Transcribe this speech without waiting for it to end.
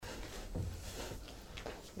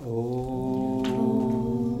Om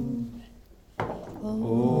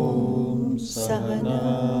Om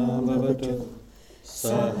Sahana Bhavatu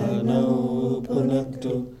Sahano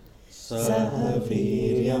Bhunaktu Saha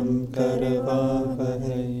Viryam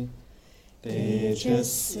Karavavahai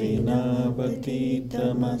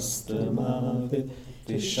Tejasvinavaditamastu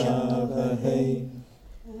Dishavahai.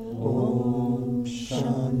 Om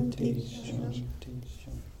Shanti Shanti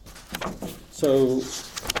Shanti. So,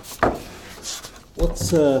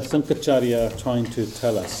 what's Sankaracharya trying to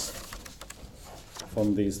tell us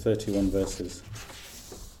from these 31 verses?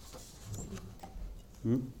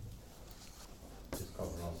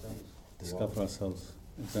 Discover ourselves. Discover ourselves,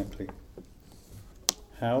 exactly.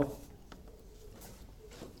 How?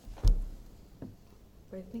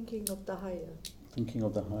 By thinking of the higher. Thinking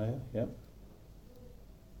of the higher, yeah.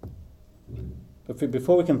 But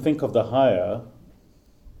before we can think of the higher,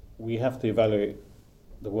 we have to evaluate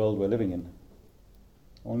the world we're living in.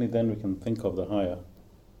 Only then we can think of the higher.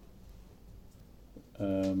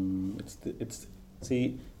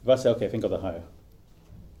 See, if I say, okay, think of the higher,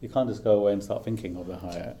 you can't just go away and start thinking of the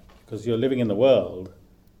higher, because you're living in the world,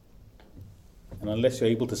 and unless you're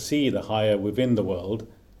able to see the higher within the world,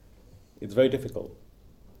 it's very difficult.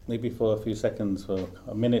 Maybe for a few seconds, for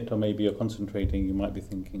a minute, or maybe you're concentrating, you might be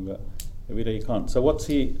thinking, but every day you can't. So what's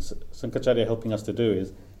Sankaracharya helping us to do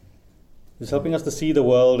is helping us to see the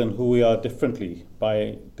world and who we are differently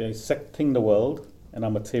by dissecting the world and our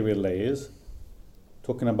material layers,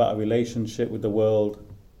 talking about our relationship with the world.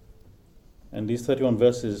 And these 31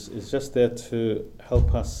 verses is just there to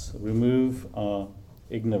help us remove our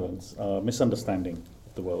ignorance, our misunderstanding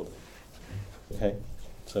of the world. Okay,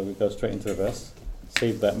 so we go straight into the verse.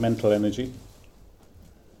 Save that mental energy.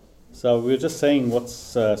 So we were just saying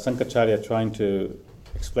what's Sankaracharya trying to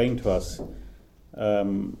explain to us.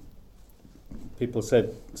 People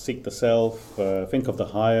said, seek the self, think of the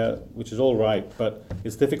higher, which is all right, but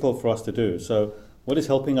it's difficult for us to do. So what he's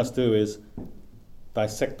helping us do is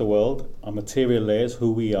dissect the world, our material layers,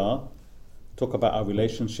 who we are, talk about our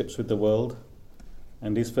relationships with the world,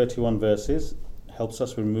 and these 31 verses helps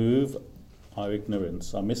us remove our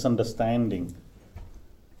ignorance, our misunderstanding,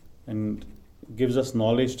 and gives us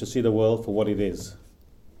knowledge to see the world for what it is.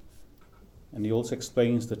 And he also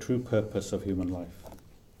explains the true purpose of human life,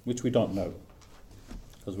 which we don't know,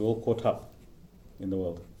 because we're all caught up in the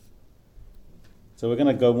world. So we're going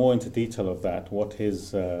to go more into detail of that, what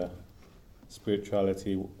is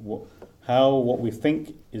spirituality, how what we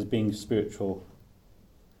think is being spiritual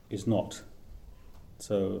is not.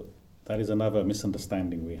 So that is another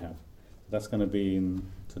misunderstanding we have. That's going to be in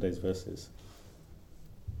today's verses.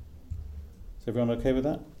 Is everyone okay with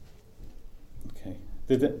that? Okay.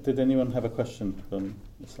 Did anyone have a question from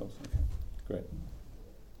yourselves? Okay, great.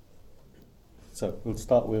 So we'll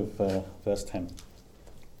start with verse 10.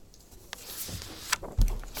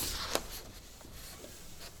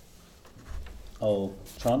 I'll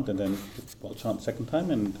chant and then I'll chant second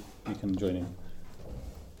time and you can join in.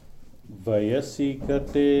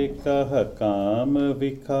 Vayasikate kaha kam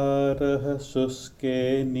vikarah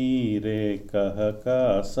suske nire kaha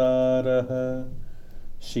kasarah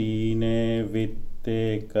shine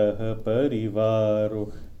vitte kaha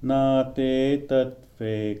parivaro nate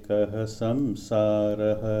tatve kaha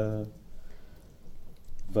samsarah.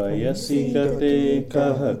 Vayasikate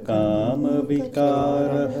kaha kam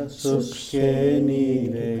vikarah suske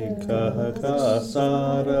nire kaha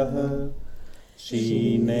kasarah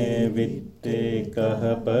shine vitte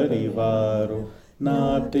kaha parivaro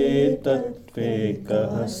nate tatve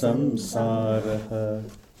kaha samsarah.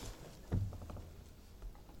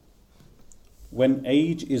 When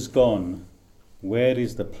age is gone, where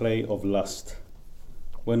is the play of lust?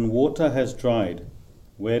 When water has dried,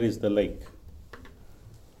 where is the lake?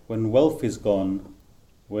 When wealth is gone,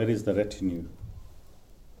 where is the retinue?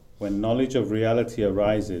 When knowledge of reality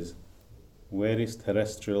arises, where is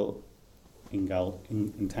terrestrial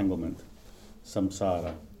entanglement,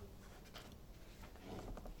 samsara?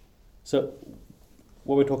 So,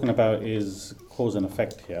 what we're talking about is cause and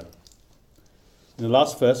effect here. In the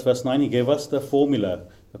last verse, verse 9, he gave us the formula,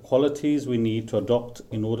 the qualities we need to adopt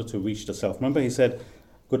in order to reach the self. Remember, he said,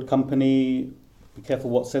 good company, be careful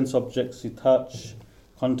what sense objects you touch,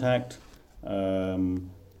 contact, good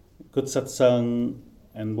satsang,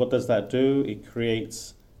 and what does that do? It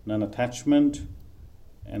creates non-attachment,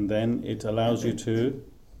 and then it allows you to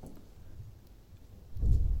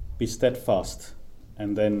be steadfast,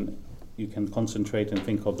 and then you can concentrate and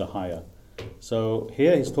think of the higher. So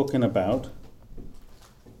here he's talking about,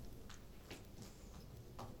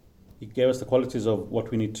 he gave us the qualities of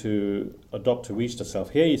what we need to adopt to reach the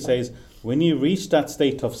self. Here he says, when you reach that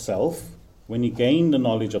state of self, When you gain the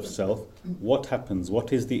knowledge of self, what happens?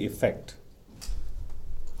 What is the effect?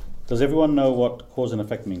 Does everyone know what cause and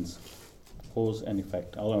effect means? Cause and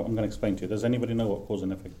effect. I'm going to explain to you. Does anybody know what cause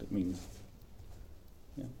and effect means?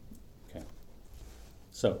 Yeah. Okay.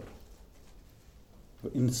 So,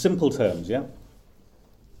 in simple terms, yeah?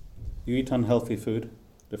 You eat unhealthy food,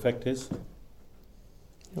 the effect is?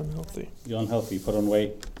 You're unhealthy. You're unhealthy, you put on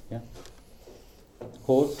weight, yeah?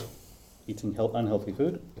 Cause, eating unhealthy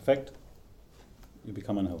food, effect, you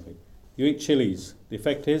become unhealthy. You eat chilies, the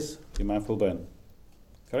effect is your mouth will burn.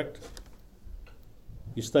 Correct?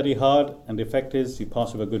 You study hard, and the effect is you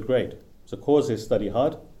pass with a good grade. So cause is study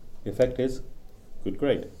hard, the effect is good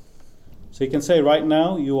grade. So you can say right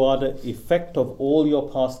now you are the effect of all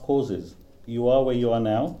your past causes. You are where you are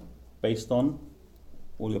now based on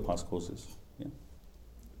all your past causes. Yeah?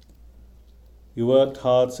 You worked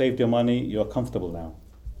hard, saved your money, you're comfortable now.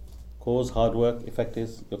 Cause, hard work, effect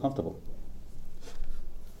is you're comfortable.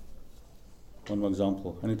 One more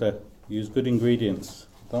example. I need to use good ingredients.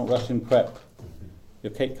 Don't rush in prep.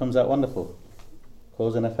 Your cake comes out wonderful.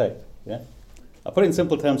 Cause and effect. Yeah? I'll put it in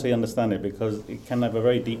simple terms so you understand it, because it can have a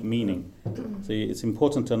very deep meaning. So it's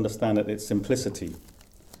important to understand that its simplicity.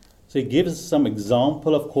 So he gives some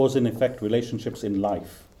example of cause and effect relationships in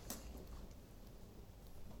life.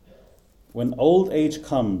 When old age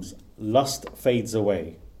comes, lust fades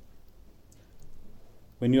away.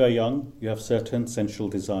 When you are young, you have certain sensual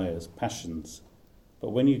desires, passions.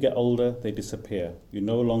 But when you get older, they disappear. You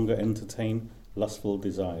no longer entertain lustful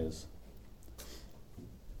desires.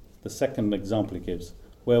 The second example he gives,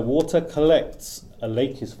 where water collects, a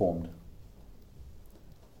lake is formed.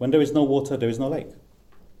 When there is no water, there is no lake.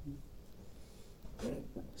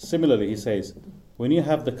 Similarly, he says, when you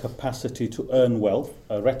have the capacity to earn wealth,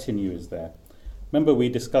 a retinue is there. Remember we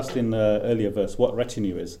discussed in the earlier verse what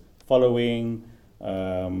retinue is. Following,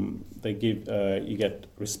 they give, you get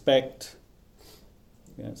respect.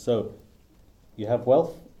 Yeah, so you have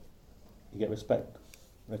wealth, you get respect,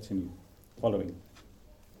 retinue, following.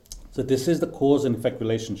 So this is the cause and effect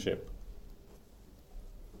relationship.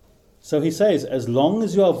 So he says, as long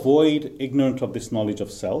as you are void, ignorant of this knowledge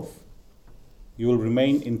of self, you will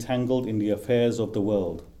remain entangled in the affairs of the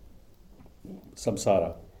world,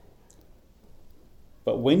 samsara.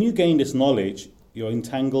 But when you gain this knowledge, your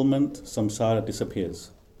entanglement, samsara,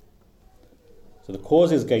 disappears. So the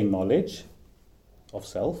cause is gain knowledge of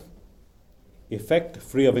self, effect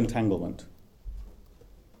free of entanglement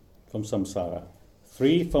from samsara,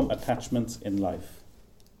 free from attachments in life.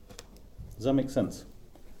 Does that make sense?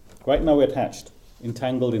 Right now we're attached,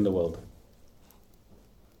 entangled in the world.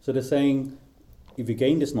 So they're saying, if you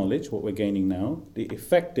gain this knowledge, what we're gaining now, the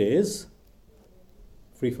effect is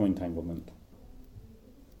free from entanglement.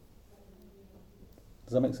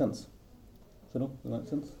 Does that make sense? Does that make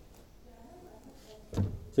sense?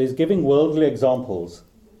 So he's giving worldly examples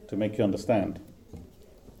to make you understand.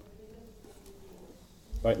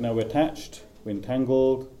 Right now we're attached, we're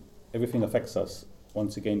entangled, everything affects us.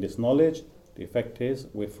 Once you gain this knowledge, the effect is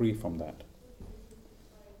we're free from that.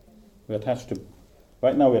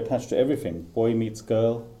 Right now we're attached to everything. Boy meets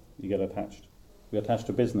girl, you get attached. We're attached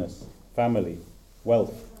to business, family,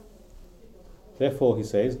 wealth. Therefore, he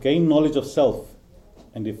says, gain knowledge of self,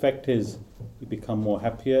 and the effect is you become more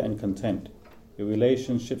happier and content. Your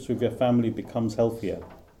relationships with your family becomes healthier.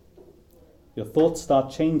 Your thoughts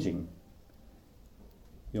start changing.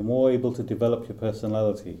 You're more able to develop your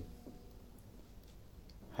personality.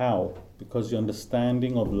 How? Because your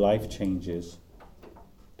understanding of life changes.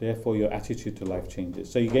 Therefore, your attitude to life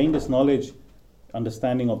changes. So you gain this knowledge,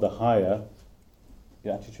 understanding of the higher,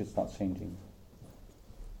 your attitude starts changing.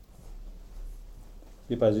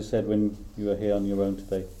 Deepa, as you said when you were here on your own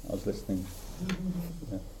today, I was listening.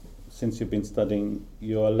 Yeah. Since you've been studying,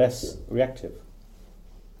 you are less reactive.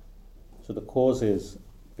 So the cause is,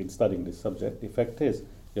 been studying this subject, the effect is,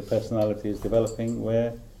 your personality is developing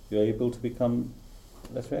where you're able to become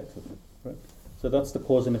less reactive. Right? So that's the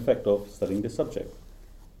cause and effect of studying this subject.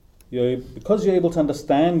 Because you're able to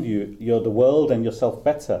understand you're the world and yourself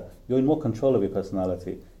better, you're in more control of your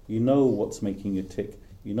personality. You know what's making you tick.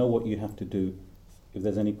 You know what you have to do if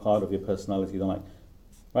there's any part of your personality you don't like.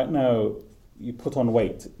 Right now, you put on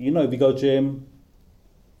weight. You know, if you go gym,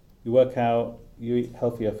 you work out, you eat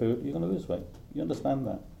healthier food, you're going to lose weight. You understand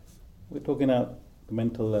that. We're talking about the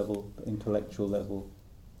mental level, the intellectual level.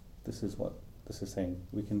 This is what this is saying.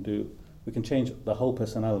 We can change the whole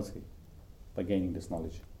personality by gaining this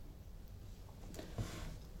knowledge.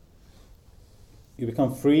 You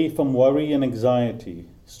become free from worry and anxiety,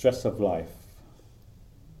 stress of life.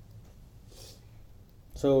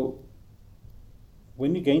 So,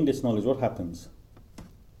 when you gain this knowledge, what happens?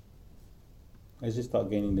 As you start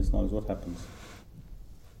gaining this knowledge, what happens?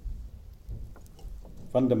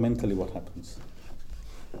 Fundamentally, what happens?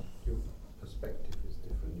 Your perspective is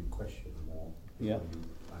different. You question more. Yeah.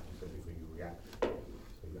 Like you said before, you react. So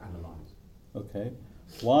you analyze. Okay.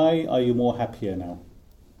 Why are you more happier now?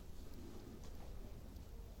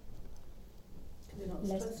 You're not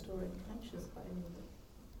Less- stressed or anxious by any of it.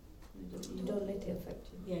 You don't let it affect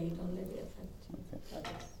you. Yeah, you don't let it affect you. Okay.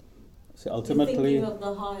 Others. So You're ultimately, thinking of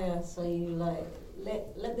the higher, so you like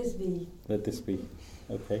let this be. let this be.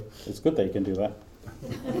 Okay. It's good that you can do that.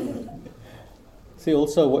 See,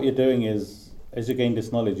 also what you're doing is, as you gain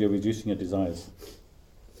this knowledge, you're reducing your desires.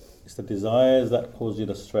 It's the desires that cause you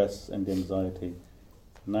the stress and the anxiety.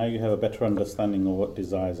 Now you have a better understanding of what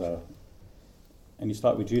desires are, and you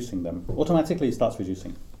start reducing them. Automatically it starts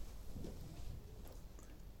reducing.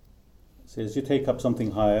 So as you take up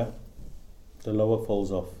something higher, the lower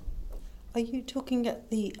falls off. Are you talking at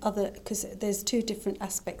the other, because there's two different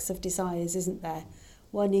aspects of desires, isn't there?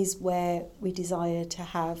 One is where we desire to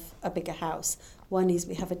have a bigger house. One is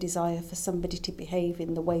we have a desire for somebody to behave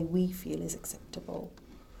in the way we feel is acceptable.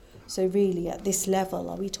 So really at this level,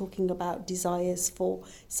 are we talking about desires for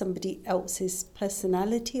somebody else's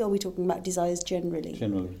personality, or are we talking about desires generally?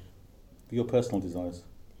 Generally, your personal desires.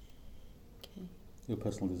 Okay. Your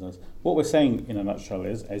personal desires. What we're saying in a nutshell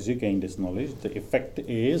is, as you gain this knowledge, the effect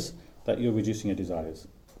is that you're reducing your desires.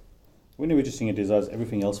 When you're reducing your desires,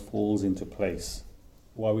 everything else falls into place.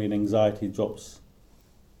 Worry and anxiety drops.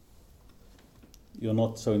 You're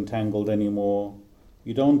not so entangled anymore.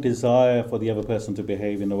 You don't desire for the other person to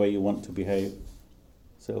behave in the way you want to behave.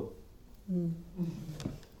 So,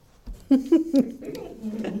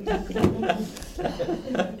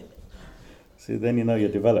 see, then you know you're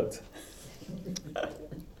developed.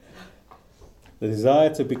 The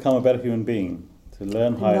desire to become a better human being, to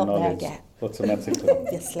learn higher Not there knowledge, yet. automatically.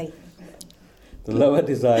 Obviously. The lower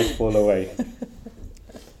desires fall away.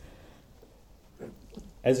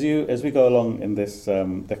 As we go along in this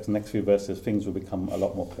next few verses, things will become a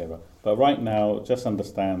lot more clearer. But right now, just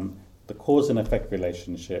understand the cause and effect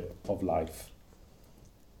relationship of life.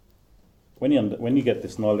 When you get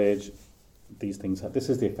this knowledge, these things, this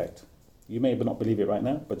is the effect. You may not believe it right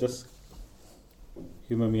now, but just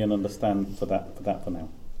humor me and understand for now.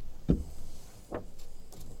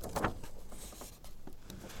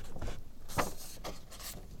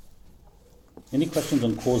 Any questions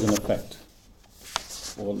on cause and effect?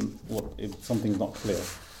 Or what if something's not clear?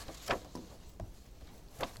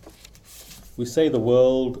 We say the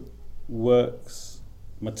world works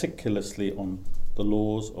meticulously on the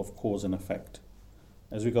laws of cause and effect.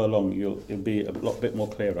 As we go along, it'll be a lot bit more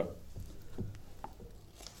clearer.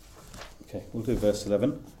 Okay, we'll do verse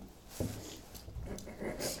 11.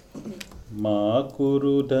 Ma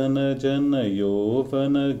kuru dana jana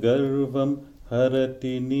yovana garvam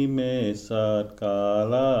harati nimesat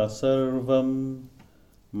kala sarvam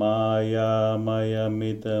maya maya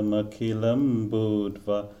midam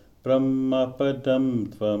budva brahmapadam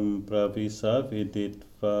tvam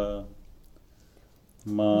pravisaviditva.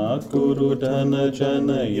 Ma kuru dhana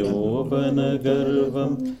jana yovana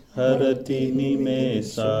garvam harati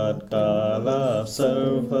nimesat kala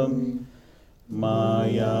sarvam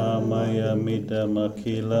maya maya midam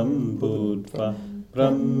budva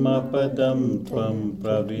brahmapadam tvam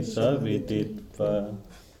pravisaviditva.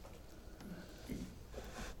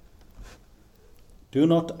 Do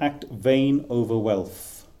not act vain over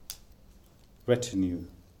wealth, retinue,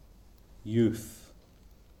 youth.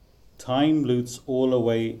 Time loots all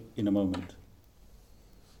away in a moment.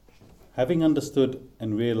 Having understood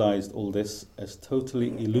and realized all this as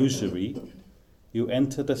totally illusory, you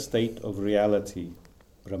enter the state of reality,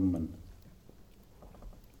 Brahman.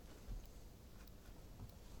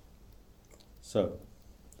 So,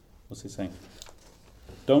 what's he saying?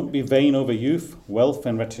 Don't be vain over youth, wealth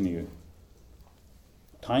and retinue.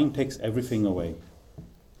 Time takes everything away.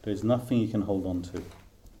 There is nothing you can hold on to.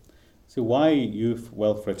 See, why youth,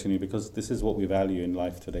 wealth, retinue? Because this is what we value in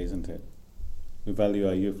life today, isn't it? We value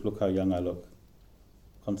our youth. Look how young I look.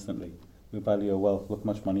 Constantly. We value our wealth. Look how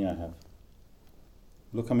much money I have.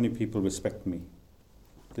 Look how many people respect me.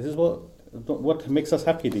 This is what makes us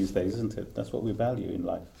happy these days, isn't it? That's what we value in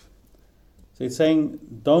life. So it's saying,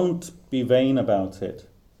 don't be vain about it,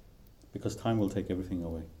 because time will take everything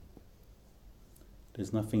away.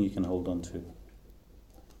 There's nothing you can hold on to.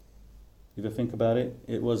 If you think about it,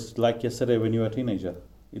 it was like yesterday when you were a teenager.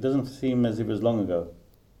 It doesn't seem as if it was long ago.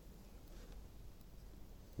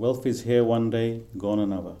 Wealth is here one day, gone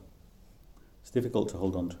another. It's difficult to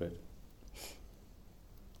hold on to it.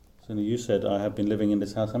 So you said, I have been living in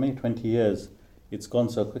this house, how many? 20 years. It's gone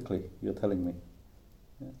so quickly, you're telling me.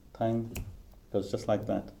 Yeah, time goes just like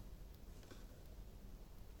that.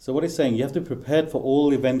 So what he's saying, you have to be prepared for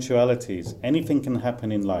all eventualities. Anything can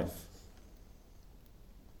happen in life.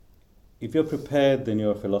 If you're prepared, then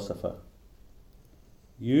you're a philosopher.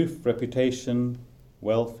 Youth, reputation,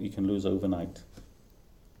 wealth, you can lose overnight.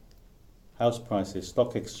 House prices,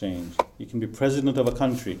 stock exchange. You can be president of a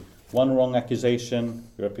country. One wrong accusation,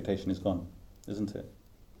 your reputation is gone, isn't it?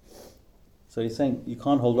 So he's saying you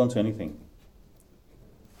can't hold on to anything.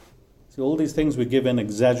 See, all these things we give an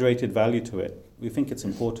exaggerated value to it. We think it's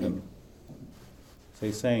important. So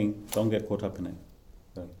he's saying, don't get caught up in it.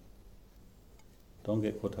 Don't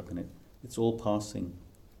get caught up in it. It's all passing,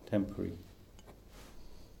 temporary.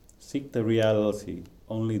 Seek the reality.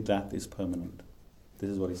 Only that is permanent. This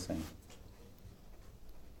is what he's saying.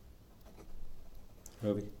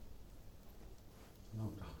 Ravi?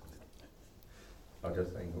 No. I was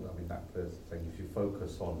just saying, I mean, that first thing, if you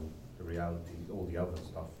focus on the reality, all the other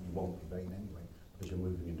stuff, you won't be vain anyway, because you're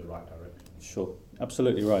moving in the right direction. Sure,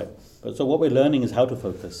 absolutely right. But so what we're learning is how to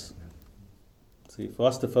focus. See, for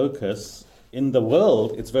us to focus in the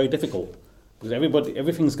world, it's very difficult because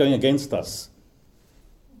everything's going against us.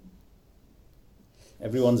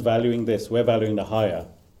 Everyone's valuing this. We're valuing the higher.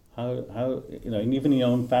 How and even in your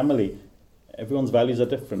own family, everyone's values are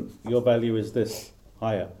different. Your value is this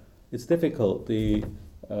higher. It's difficult. The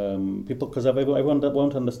people, because everyone that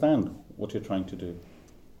won't understand what you're trying to do,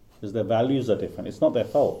 because their values are different. It's not their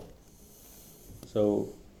fault. So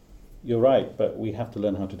you're right, but we have to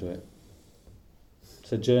learn how to do it.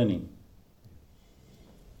 It's a journey.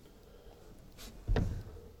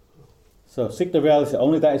 So seek the reality.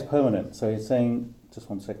 Only that is permanent. So he's saying, just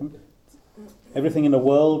 1 second. Everything in the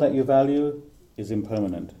world that you value is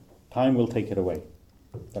impermanent. Time will take it away.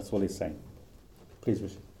 That's what he's saying. Please,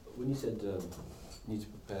 Rishi. When you said need to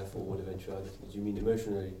prepare for what eventualities, do you mean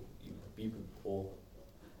emotionally? Or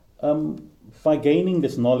by gaining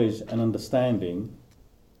this knowledge and understanding,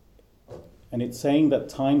 and it's saying that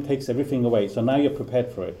time takes everything away. So now you're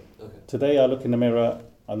prepared for it. Okay. Today I look in the mirror,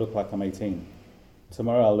 I look like I'm 18.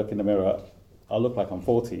 Tomorrow I'll look in the mirror, I'll look like I'm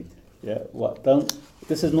 40. Yeah,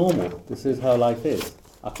 this is normal. This is how life is.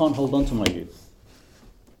 I can't hold on to my youth.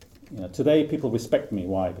 Today people respect me.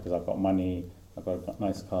 Why? Because I've got money, I've got a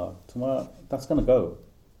nice car. Tomorrow, that's going to go.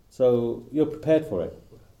 So you're prepared for it.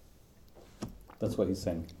 That's what he's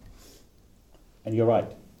saying. And you're right,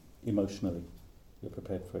 emotionally. You're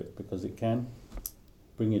prepared for it because it can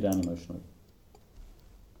bring you down emotionally.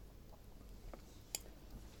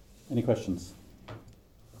 Any questions?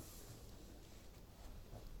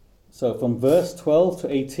 So from verse 12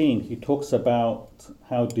 to 18, he talks about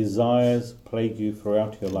how desires plague you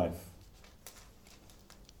throughout your life.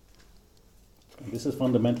 And this is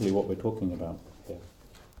fundamentally what we're talking about here.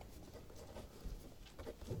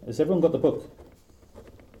 Has everyone got the book?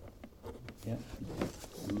 Yeah?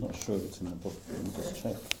 I'm not sure if it's in the book. Let me just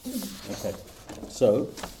check. Okay. So,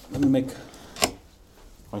 let me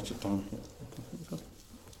write it down here.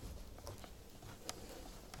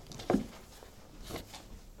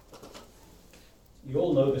 You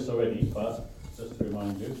all know this already, but just to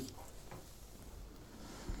remind you.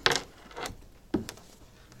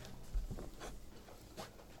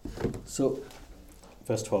 So,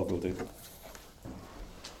 verse 12 will do.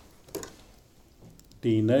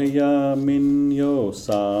 Dinayaminyo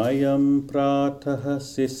sayam pratah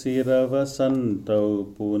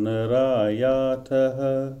sisiravasanto punarayatah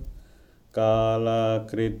kala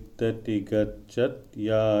kriddati gachat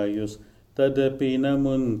yayus tadapi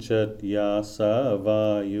namunchat yasa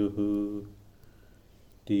vayuhu.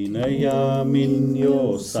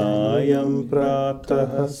 Dinayaminyo sayam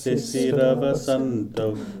pratah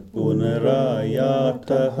sisiravasanto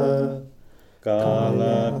punarayatah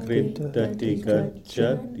Kala kriddati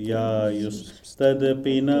gachat yayus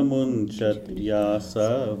tadapi namunchat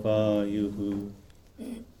yasa vayuhu.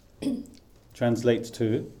 Translates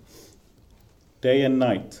to day and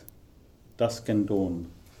night, dusk and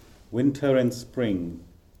dawn, winter and spring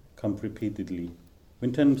come repeatedly.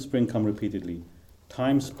 Winter and spring come repeatedly.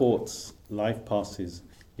 Time sports, life passes,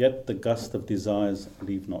 yet the gust of desires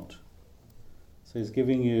leave not. So he's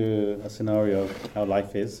giving you a scenario of how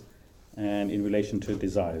life is, and in relation to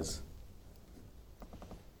desires.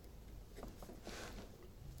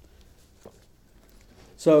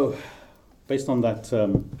 So, based on that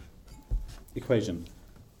equation,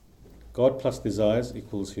 God plus desires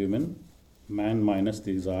equals human, man minus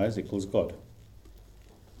desires equals God.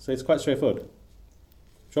 So it's quite straightforward.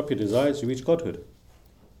 Drop your desires, you reach Godhood.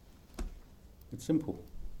 It's simple.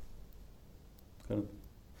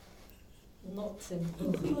 Not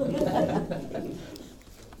simple.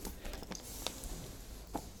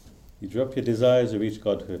 You drop your desires, you reach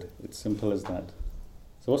Godhood. It's simple as that.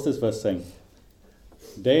 So what's this verse saying?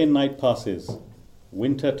 Day and night passes.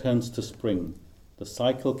 Winter turns to spring. The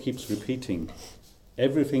cycle keeps repeating.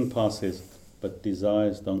 Everything passes, but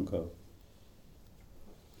desires don't go.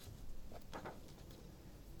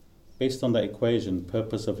 Based on that equation,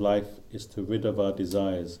 purpose of life is to rid of our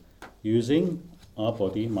desires using our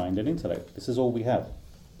body, mind and intellect. This is all we have.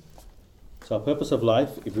 So our purpose of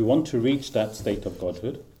life, if we want to reach that state of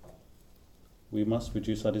Godhood, we must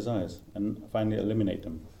reduce our desires and finally eliminate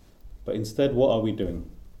them. But instead, what are we doing?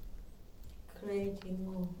 Creating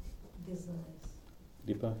more desires.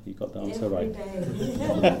 Deepa, you got the answer right. Every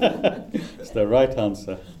day. It's the right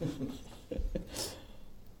answer.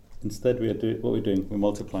 Instead, what we're doing, we're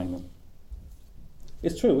multiplying them.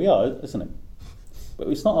 It's true, we are, isn't it? But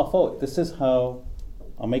it's not our fault. This is how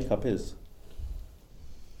our makeup is.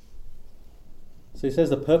 So he says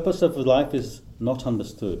the purpose of life is not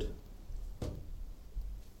understood.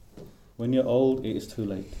 When you're old, it is too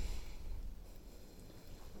late.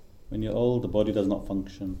 When you're old, the body does not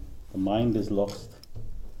function. The mind is lost.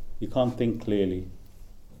 You can't think clearly.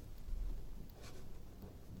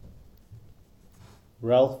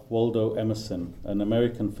 Ralph Waldo Emerson, an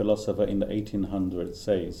American philosopher in the 1800s,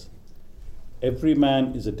 says, "Every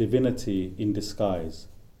man is a divinity in disguise,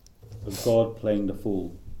 a god playing the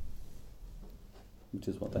fool." Which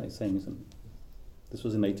is what that is saying, isn't it? This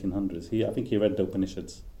was in the 1800s. I think he read the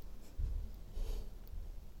Upanishads.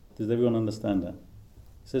 Does everyone understand that?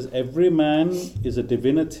 It says, every man is a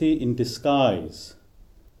divinity in disguise,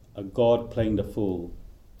 a god playing the fool.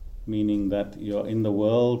 Meaning that you're in the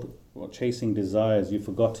world or chasing desires, you've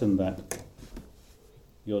forgotten that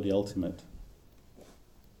you're the ultimate.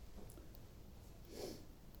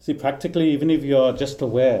 See, practically, even if you're just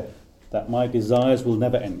aware that my desires will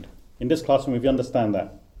never end. In this classroom, if you understand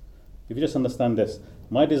that, if you just understand this,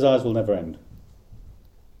 my desires will never end.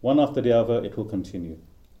 One after the other, it will continue.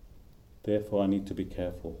 Therefore, I need to be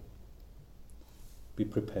careful. Be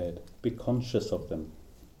prepared. Be conscious of them.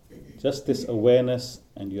 Just this awareness,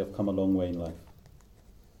 and you have come a long way in life.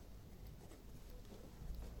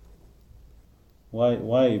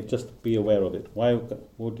 Why just be aware of it? Why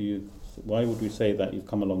would we say that you've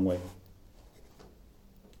come a long way?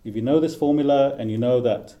 If you know this formula and you know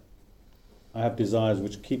that I have desires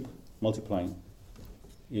which keep multiplying,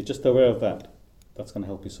 you're just aware of that. That's going to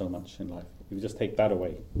help you so much in life. If you just take that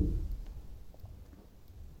away.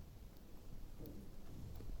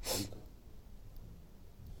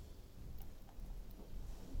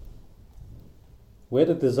 Where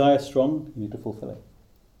the desire is strong, you need to fulfill it.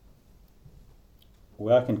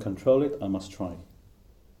 Where I can control it, I must try.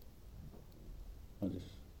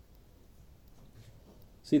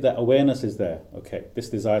 See, that awareness is there. Okay, this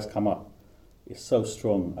desire's come up. It's so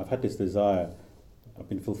strong. I've had this desire. I've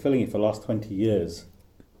been fulfilling it for the last 20 years.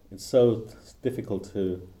 It's so difficult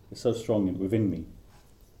it's so strong within me.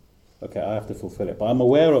 Okay, I have to fulfill it. But I'm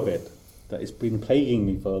aware of it, that it's been plaguing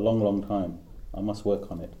me for a long, long time. I must work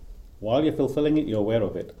on it. While you're fulfilling it, you're aware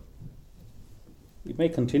of it. It may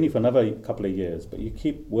continue for another couple of years, but you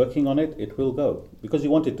keep working on it, it will go. Because you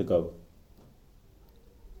want it to go.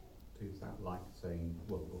 Is that like saying,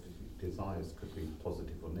 well, obviously desires could be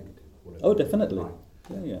positive or negative? Oh, definitely.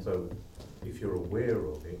 Right. Yeah. So if you're aware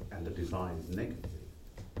of it and the desire is negative,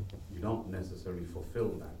 you don't necessarily fulfill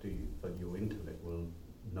that, do you? But your intellect will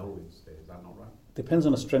know it's there. Is that not right? Depends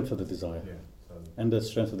on the strength of the desire. Yeah. So And the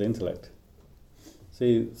strength of the intellect.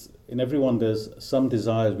 See, in everyone there's some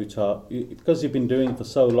desires which are, because you've been doing it for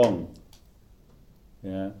so long,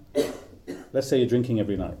 yeah, let's say you're drinking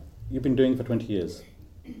every night. You've been doing it for 20 years.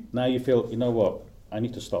 Now you feel, you know what, I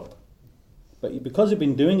need to stop. But because you've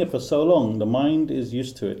been doing it for so long, the mind is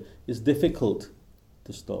used to it. It's difficult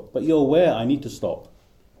to stop. But you're aware, I need to stop.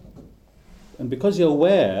 And because you're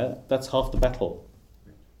aware, that's half the battle.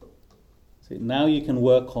 See, now you can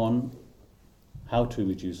work on how to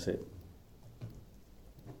reduce it.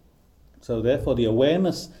 So therefore, the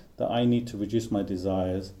awareness that I need to reduce my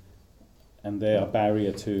desires, and they are a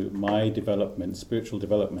barrier to my development, spiritual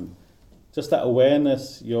development, just that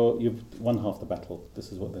awareness, you've won half the battle.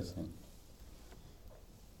 This is what they're saying.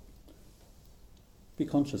 Be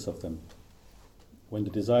conscious of them. When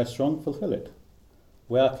the desire is strong, fulfill it.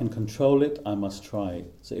 Where I can control it, I must try.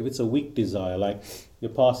 So if it's a weak desire, like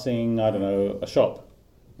you're passing, I don't know, a shop,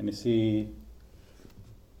 and you see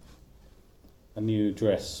a new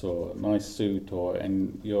dress or a nice suit,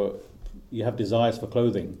 and you have desires for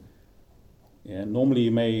clothing. Yeah, normally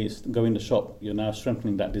you may go in the shop, you're now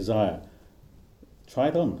strengthening that desire. Try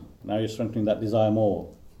it on. Now you're strengthening that desire more.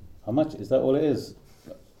 How much? Is that all it is?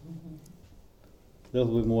 a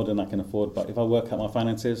little bit more than I can afford, but if I work out my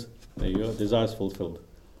finances, there you go, desire's fulfilled.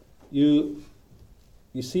 You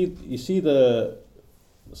see the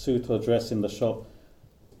suit or dress in the shop,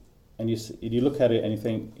 and you look at it and you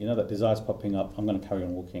think, you know, that desire's popping up, I'm going to carry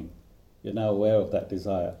on walking. You're now aware of that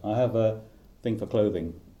desire. I have a thing for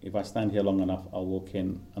clothing. If I stand here long enough, I'll walk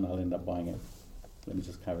in and I'll end up buying it. Let me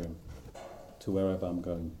just carry on to wherever I'm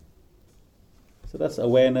going. So that's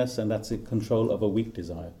awareness, and that's the control of a weak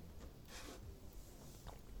desire.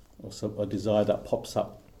 Also a desire that pops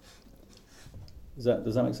up. Does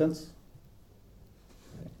that make sense?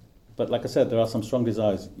 But like I said, there are some strong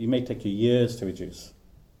desires. You may take you years to reduce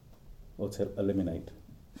or to eliminate.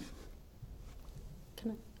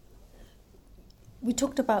 We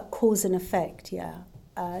talked about cause and effect, yeah,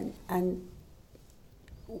 and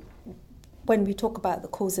when we talk about the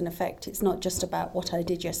cause and effect, it's not just about what I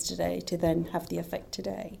did yesterday to then have the effect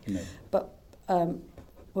today, No. but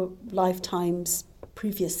lifetimes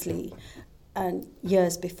previously and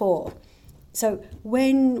years before. So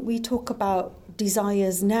when we talk about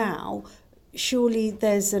desires now, surely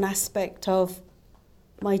there's an aspect of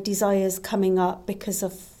my desires coming up because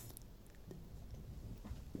of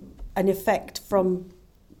an effect from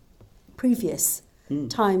previous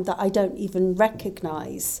time that I don't even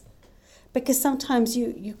recognise. Because sometimes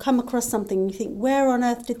you come across something and you think, where on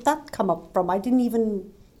earth did that come up from? I didn't even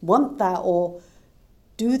want that or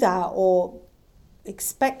do that or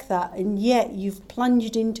expect that, and yet you've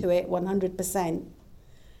plunged into it 100%.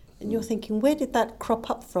 And you're thinking, where did that crop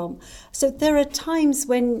up from? So there are times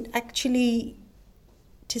when actually,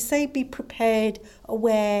 to say be prepared,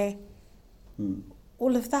 aware,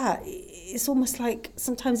 all of that, it's almost like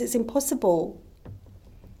sometimes it's impossible.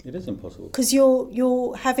 It is impossible. Because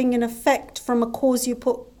you're having an effect from a cause you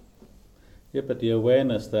put. Yeah, but the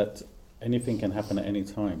awareness that anything can happen at any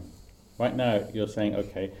time. Right now, you're saying,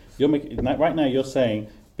 okay, right now you're saying,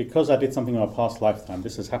 because I did something in my past lifetime,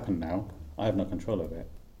 this has happened now, I have no control over it.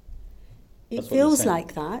 It feels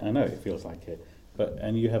like that. I know it feels like it,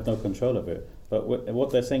 and you have no control over it. But what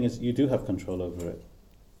they're saying is you do have control over it.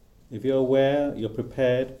 If you're aware, you're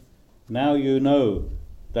prepared, now you know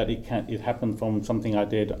that it happened from something I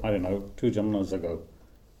did, 2 janmas ago.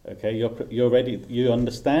 Okay, you're ready, you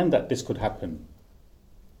understand that this could happen.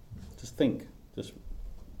 Just think, just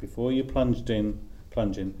before you plunge in,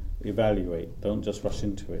 evaluate, don't just rush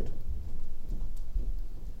into it.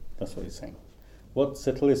 That's what he's saying. What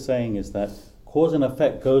Settle is saying is that cause and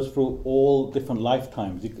effect goes through all different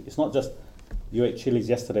lifetimes. It's not just you ate chilies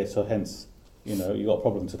yesterday, so hence, you got a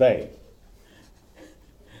problem today.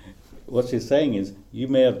 What she's saying is, you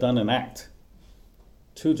may have done an act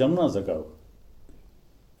 2 janmas ago,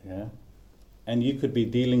 yeah, and you could be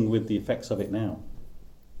dealing with the effects of it now.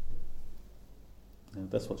 Yeah,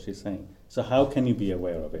 that's what she's saying. So how can you be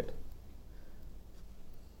aware of it?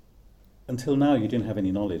 Until now, you didn't have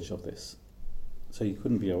any knowledge of this, so you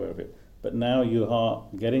couldn't be aware of it. But now you are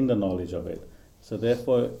getting the knowledge of it. So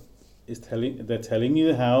therefore, they're telling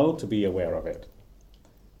you how to be aware of it.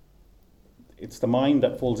 It's the mind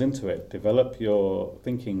that falls into it. Develop your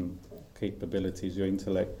thinking capabilities, your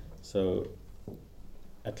intellect. So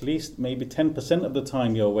at least maybe 10% of the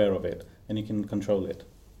time you're aware of it and you can control it.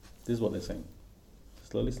 This is what they're saying.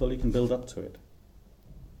 Slowly you can build up to it.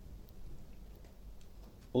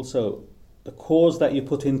 Also, the cause that you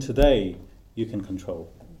put in today, you can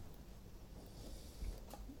control.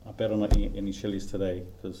 I better not eat any chilies today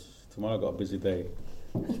because tomorrow I've got a busy day.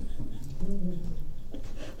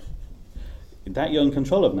 That you're in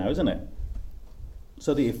control of now, isn't it?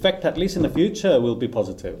 So the effect, at least in the future, will be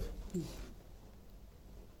positive.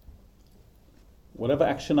 Whatever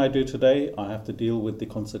action I do today, I have to deal with the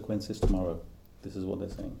consequences tomorrow. This is what they're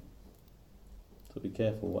saying. So be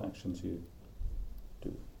careful what actions you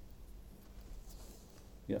do.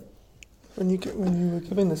 Yeah. When you were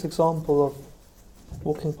giving this example of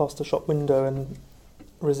walking past a shop window and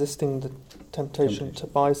resisting the temptation to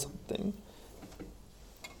buy something,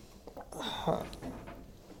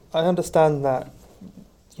 I understand that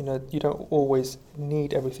you don't always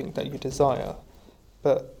need everything that you desire,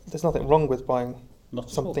 but there's nothing wrong with buying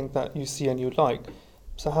something that you see and you like.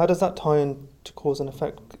 So how does that tie into cause and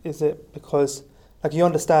effect? Is it because, you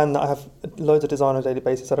understand that I have loads of desire on a daily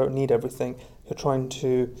basis, I don't need everything, you're trying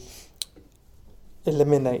to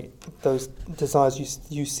eliminate those desires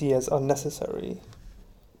you see as unnecessary,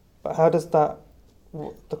 but how does that,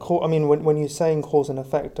 when you're saying cause and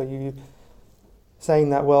effect, are you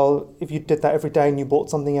saying that, well, if you did that every day and you bought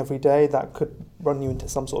something every day, that could run you into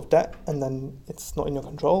some sort of debt and then it's not in your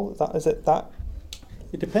control? Is it that?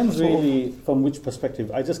 It depends really from which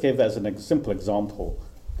perspective. I just gave that as a simple example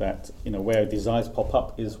that, where desires pop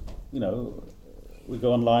up is, we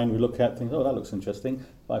go online, we look at things, oh, that looks interesting,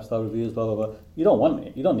 5-star reviews, blah, blah, blah. You don't want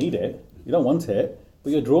it, you don't need it, you don't want it,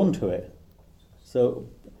 but you're drawn to it. So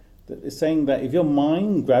it's saying that if your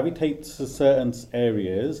mind gravitates to certain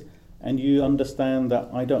areas and you understand that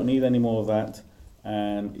I don't need any more of that,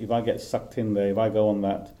 and if I get sucked in there, if I go on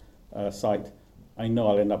that site, I know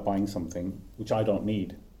I'll end up buying something which I don't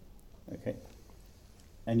need. Okay?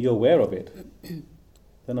 And you're aware of it,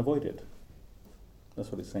 then avoid it. That's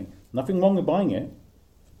what it's saying. Nothing wrong with buying it,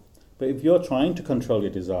 but if you're trying to control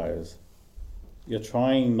your desires, you're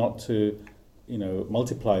trying not to,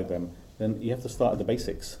 multiply them, then you have to start at the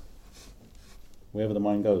basics, wherever the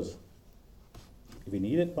mind goes. If you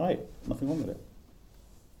need it, buy it. Nothing wrong with it.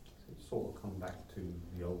 It's sort of come back to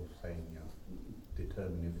the old saying,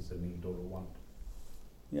 determine if it's a need or a want.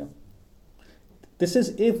 Yeah. This is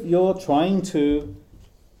if you're trying to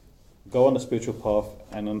go on the spiritual path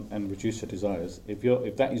and reduce your desires. If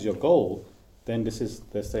that is your goal, then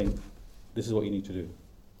they're saying this is what you need to do,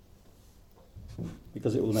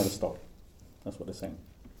 because it will never stop. That's what they're saying.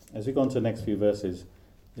 As we go on to the next few verses,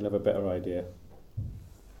 you'll have a better idea.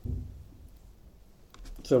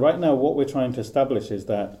 So right now, what we're trying to establish is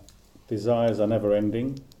that desires are never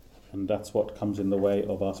ending, and that's what comes in the way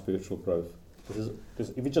of our spiritual growth.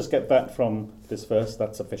 If you just get that from this verse,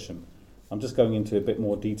 that's sufficient. I'm just going into a bit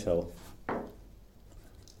more detail.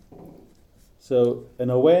 So an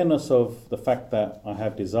awareness of the fact that I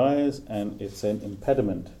have desires and it's an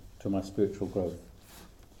impediment to my spiritual growth.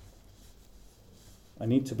 I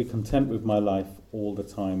need to be content with my life all the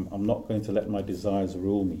time. I'm not going to let my desires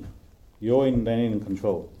rule me. You're in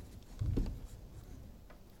control.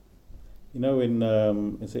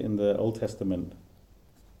 Is it in the Old Testament?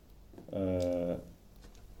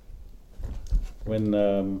 When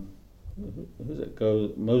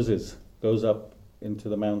Moses goes up into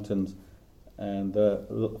the mountains, and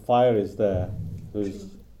the fire is there,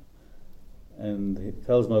 and he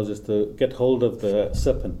tells Moses to get hold of the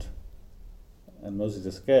serpent, and Moses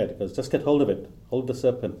is scared. He goes, just get hold of it, hold the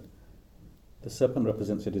serpent. The serpent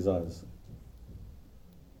represents your desires.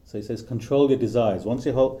 So he says, control your desires. Once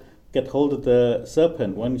you get hold of the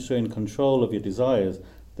serpent, once you're in control of your desires,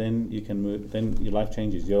 then you can move. Then your life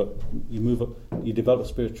changes. You move up. You develop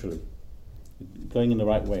spiritually, going in the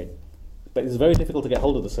right way. But it's very difficult to get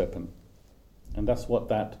hold of the serpent, and that's what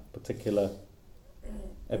that particular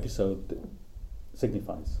episode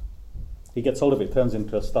signifies. He gets hold of it, turns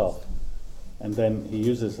into a staff, and then he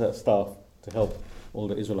uses that staff to help all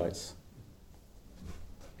the Israelites.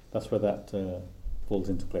 That's where that falls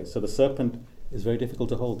into place. So the serpent is very difficult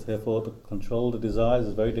to hold. Therefore, to control the desires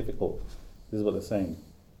is very difficult. This is what they're saying.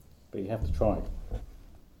 But you have to try.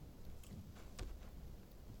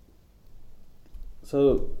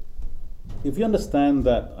 So, if you understand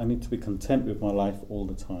that I need to be content with my life all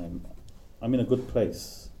the time, I'm in a good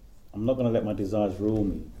place. I'm not going to let my desires rule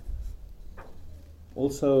me.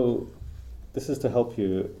 Also, this is to help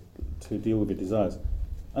you to deal with your desires.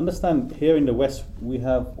 Understand, here in the West, we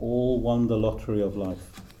have all won the lottery of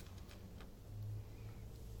life.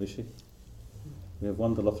 Rishi? We have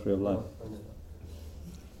won the lottery of life.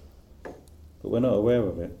 But we're not aware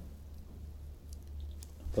of it.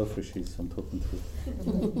 Both Rishis I'm talking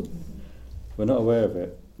to. We're not aware of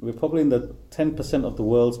it. We're probably in the 10% of the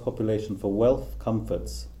world's population for wealth,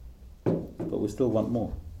 comforts, but we still want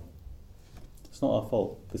more. It's not our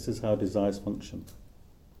fault. This is how desires function.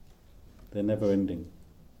 They're never ending.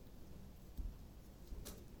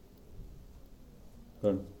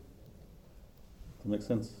 Does that make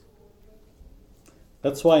sense?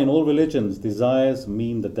 That's why in all religions, desires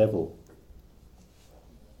mean the devil.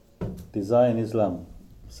 Desire in Islam,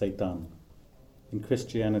 Satan. In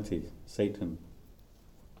Christianity, Satan.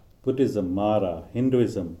 Buddhism, Mara.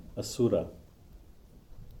 Hinduism, Asura.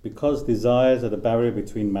 Because desires are the barrier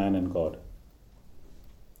between man and God.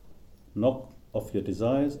 Knock off your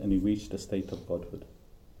desires and you reach the state of godhood.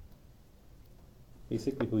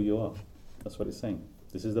 Basically who you are. That's what it's saying.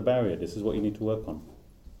 This is the barrier. This is what you need to work on.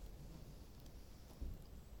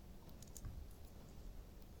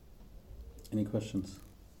 Any questions?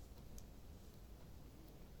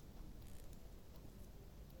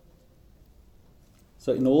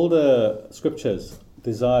 So in all the scriptures,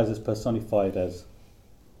 desires is personified as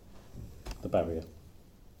the barrier.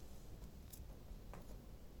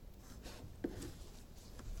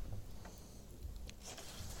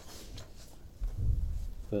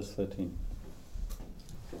 Verse 13.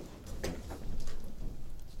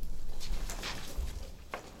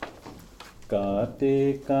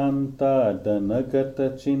 Kate kanta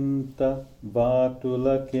danagata chinta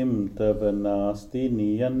vatula kim tavanasti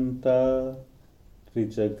niyanta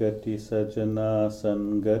trijagati sajana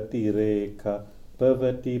sangati rekha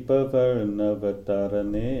Bhavati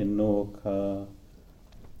Bhavarnavatarane Nokha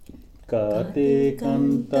Kate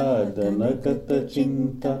Kanta Danagata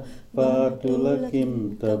Chinta Patula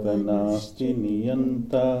Kim Tavanasti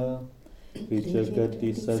Niyanta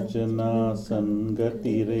Vijagati Sajjana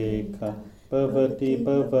Sangati Rekha Bhavati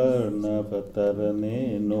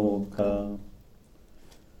Bhavarnavatarane Nokha.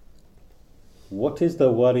 What is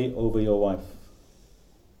the worry over your wife?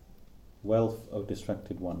 Wealth, O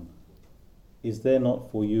distracted one. Is there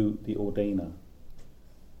not for you the ordainer?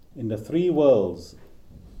 In the three worlds,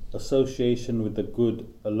 association with the good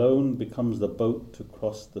alone becomes the boat to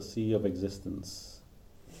cross the sea of existence.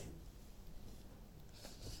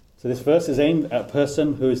 So this verse is aimed at a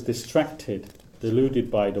person who is distracted,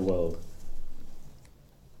 deluded by the world,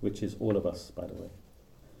 which is all of us, by the way.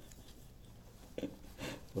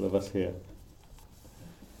 All of us here.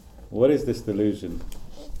 What is this delusion?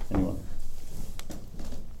 Anyone?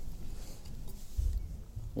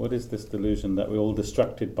 What is this delusion that we're all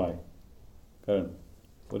distracted by? Karen,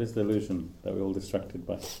 what is the delusion that we're all distracted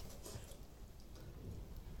by?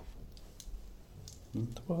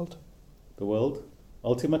 The world. The world?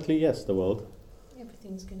 Ultimately, yes, the world.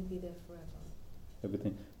 Everything's going to be there forever.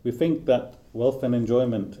 Everything. We think that wealth and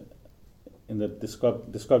enjoyment, in the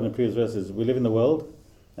described in the previous verses, we live in the world,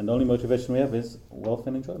 and the only motivation we have is wealth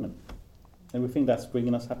and enjoyment. And we think that's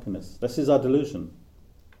bringing us happiness. This is our delusion.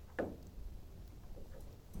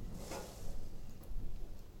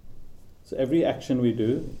 So every action we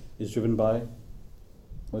do is driven by,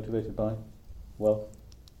 motivated by, wealth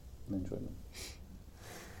and enjoyment.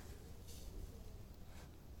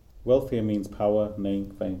 Wealth here means power,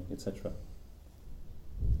 name, fame, etc.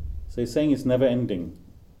 So he's saying it's never ending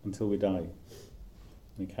until we die.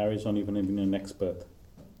 And it carries on even in your next birth.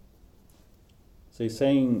 So he's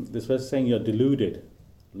saying, this verse is saying you're deluded,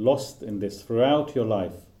 lost in this throughout your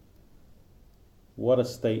life. What a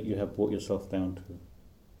state you have brought yourself down to.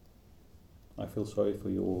 I feel sorry for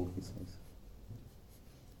you all, he says.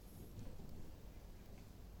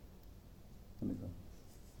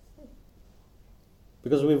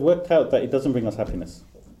 Because we've worked out that it doesn't bring us happiness.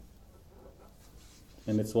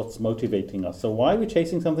 And it's what's motivating us. So why are we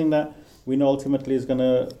chasing something that we know ultimately is going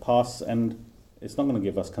to pass and it's not going to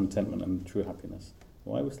give us contentment and true happiness?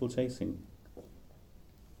 Why are we still chasing?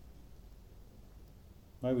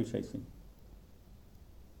 Why are we chasing?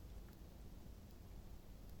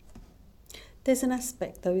 There's an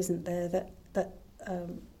aspect, though, isn't there, that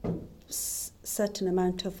certain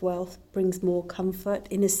amount of wealth brings more comfort,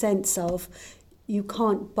 in a sense of you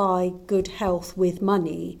can't buy good health with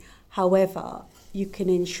money. However, you can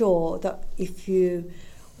ensure that if you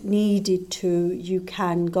needed to, you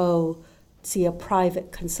can go see a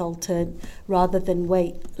private consultant rather than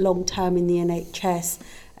wait long term in the NHS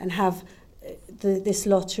and have this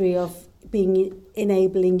lottery of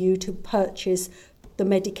enabling you to purchase the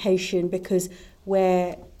medication because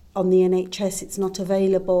where on the NHS it's not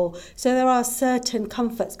available. So there are certain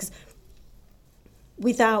comforts, because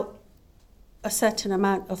without a certain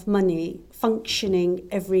amount of money, functioning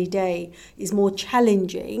every day is more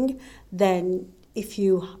challenging than if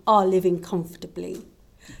you are living comfortably.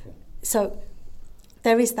 Okay. So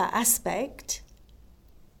there is that aspect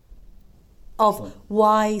of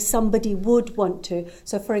why somebody would want to.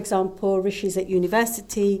 So for example, Rishi's at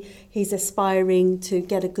university, he's aspiring to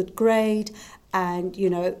get a good grade and,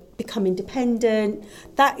 become independent.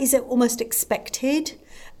 That is almost expected.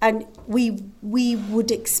 And we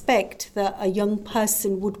would expect that a young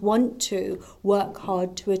person would want to work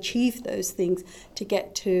hard to achieve those things to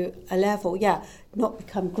get to a level. Yeah, not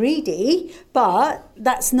become greedy, but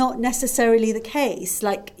that's not necessarily the case.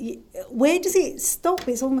 Like, where does it stop?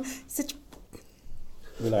 It's almost such...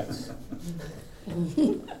 Relax.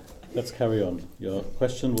 Let's carry on. Your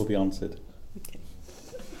question will be answered. Okay.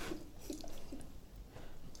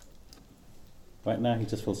 Right now, he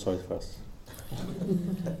just feels sorry for us.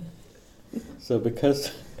 So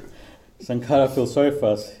because Sankara feels sorry for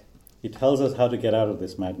us, he tells us how to get out of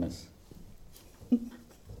this madness.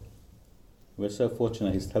 We're so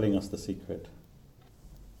fortunate he's telling us the secret.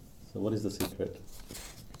 So what is the secret?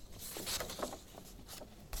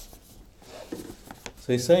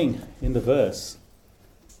 So he's saying in the verse,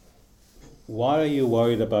 why are you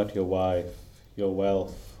worried about your wife, your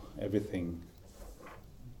wealth, everything?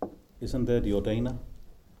 Isn't there the ordainer?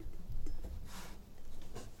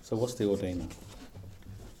 So what's the ordainer?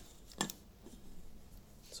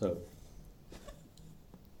 So,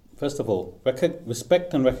 first of all,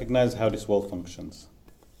 respect and recognize how this world functions.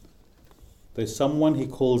 There's someone he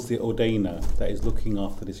calls the ordainer that is looking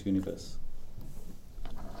after this universe.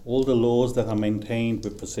 All the laws that are maintained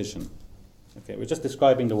with precision. Okay, we're just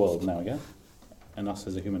describing the world now, yeah? and us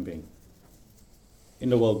as a human being. In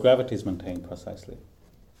the world, gravity is maintained precisely.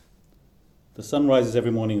 The sun rises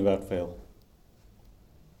every morning without fail,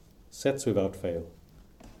 sets without fail.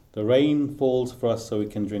 The rain falls for us so we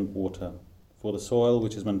can drink water, for the soil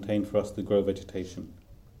which is maintained for us to grow vegetation.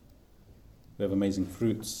 We have amazing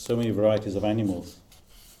fruits, so many varieties of animals.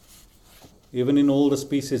 Even in all the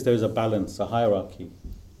species there is a balance, a hierarchy.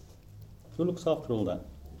 Who looks after all that?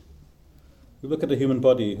 You look at the human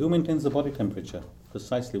body, who maintains the body temperature?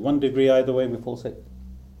 Precisely, 1 degree either way we fall sick.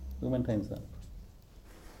 Who maintains that?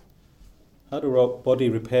 How the body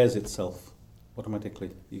repairs itself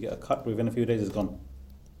automatically? You get a cut, within a few days it's gone.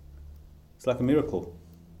 It's like a miracle.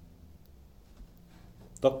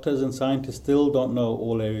 Doctors and scientists still don't know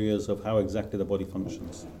all areas of how exactly the body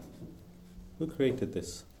functions. Who created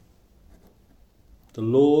this? The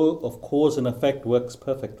law of cause and effect works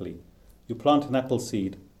perfectly. You plant an apple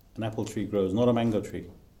seed, an apple tree grows, not a mango tree.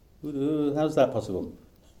 How's that possible?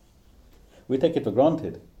 We take it for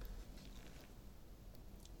granted.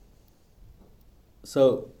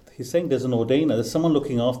 So he's saying there's an ordainer, there's someone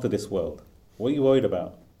looking after this world. What are you worried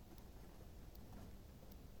about?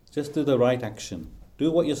 Just do the right action.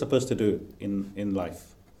 Do what you're supposed to do in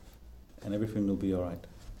life, and everything will be all right.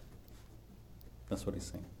 That's what he's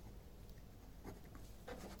saying.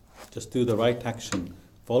 Just do the right action.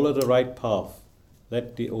 Follow the right path.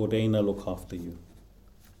 Let the ordainer look after you.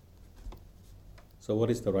 So what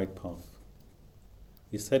is the right path?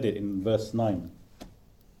 He said it in verse 9.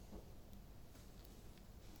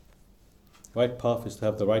 Right path is to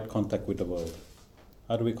have the right contact with the world.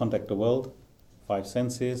 How do we contact the world? 5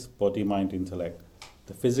 senses, body, mind, intellect.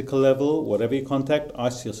 The physical level, whatever you contact,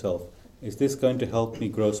 ask yourself, is this going to help me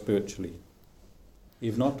grow spiritually?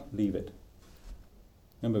 If not, leave it.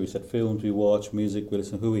 Remember we said films we watch, music we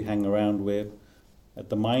listen, who we hang around with. At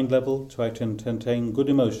the mind level, try to entertain good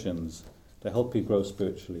emotions to help you grow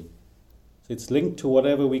spiritually. So it's linked to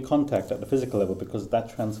whatever we contact at the physical level because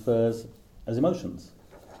that transfers as emotions.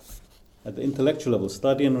 At the intellectual level,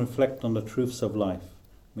 study and reflect on the truths of life,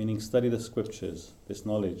 meaning study the scriptures, this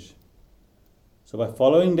knowledge. So by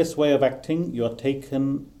following this way of acting, you are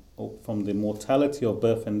taken from the mortality of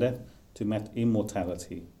birth and death to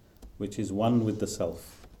immortality, which is one with the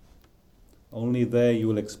self. Only there you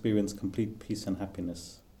will experience complete peace and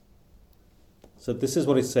happiness. So this is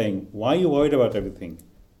what he's saying. Why are you worried about everything?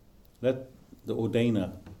 Let the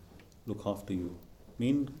ordainer look after you.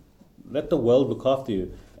 Let the world look after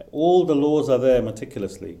you. All the laws are there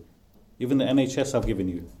meticulously. Even the NHS I've given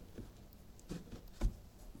you.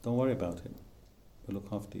 Don't worry about it. We'll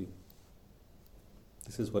look after you.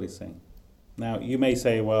 This is what he's saying. Now, you may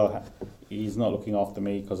say, well, he's not looking after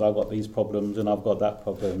me because I've got these problems and I've got that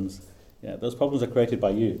problems. Yeah, those problems are created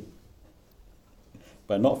by you.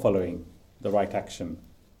 By not following the right action.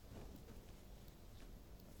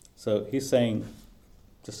 So he's saying,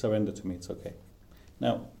 just surrender to me, it's okay.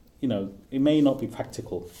 Now, it may not be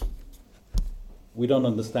practical. We don't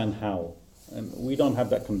understand how. And we don't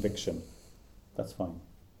have that conviction. That's fine.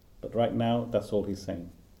 But right now, that's all he's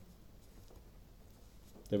saying.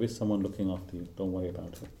 There is someone looking after you. Don't worry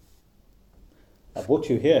about it. I brought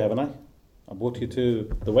you here, haven't I? I brought you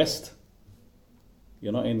to the West.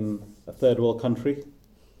 You're not in a third world country.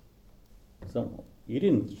 So you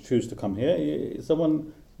didn't choose to come here.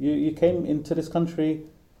 You came into this country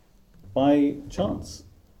by chance.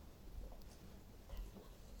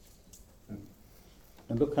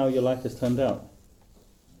 And look how your life has turned out.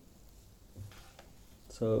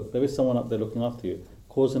 So there is someone up there looking after you.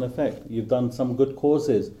 Cause and effect. You've done some good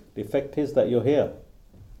causes. The effect is that you're here.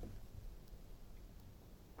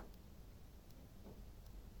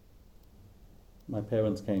 My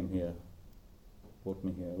parents came here, brought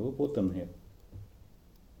me here. Who brought them here?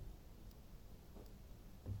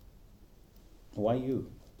 Why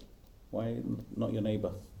you? Why not your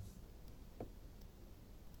neighbor?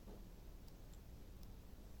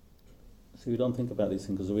 So we don't think about these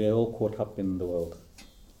things because we are all caught up in the world.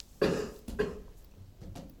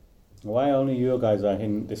 Why only you guys are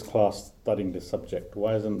in this class studying this subject?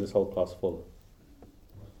 Why isn't this whole class full?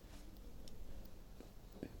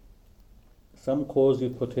 Some cause you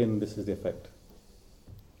put in, this is the effect.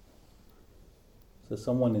 So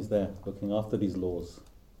someone is there looking after these laws.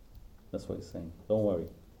 That's what he's saying. Don't worry.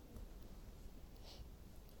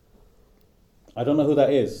 I don't know who that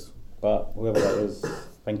is, but whoever that is,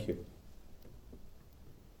 thank you.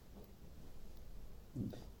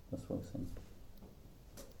 That's what he's saying.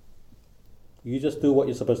 You just do what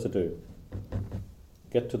you're supposed to do.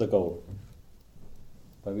 Get to the goal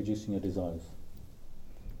by reducing your desires.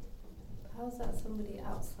 How is that somebody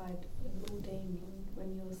outside ordaining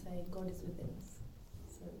when you're saying God is within us?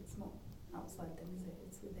 So it's not outside them, is it?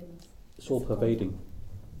 It's within us. It's all pervading.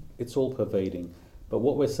 It's all pervading. But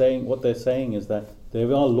what they're saying is that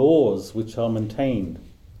there are laws which are maintained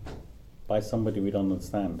by somebody we don't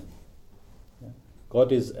understand. Yeah?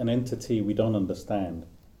 God is an entity we don't understand.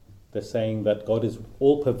 They're saying that God is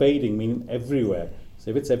all pervading, meaning everywhere.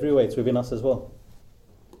 So if it's everywhere, it's within us as well.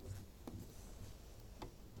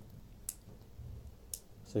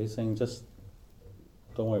 So he's saying, just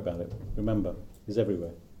don't worry about it. Remember, he's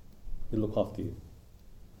everywhere. He'll look after you.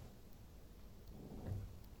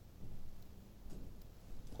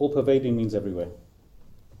 All pervading means everywhere.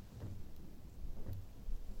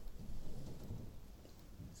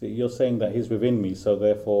 So you're saying that he's within me, so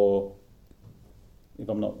therefore, if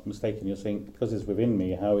I'm not mistaken, you're saying because he's within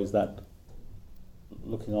me, how is that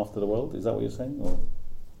looking after the world? Is that what you're saying? Or,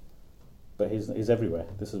 but he's everywhere.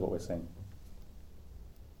 This is what we're saying.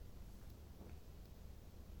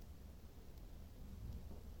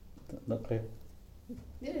 Not clear?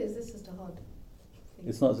 It is, this is the hard thing.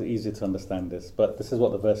 It's not as easy to understand this, but this is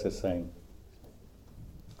what the verse is saying.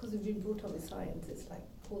 Because we've been brought up with science, it's like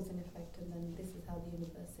cause and effect, and then this is how the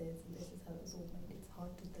universe is, and this is how it's all made. It's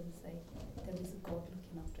hard to then say there is a God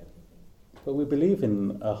looking after everything. But we believe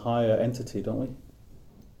in a higher entity, don't we?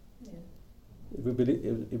 Yeah.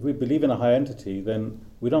 If we believe in a higher entity, then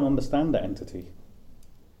we don't understand that entity.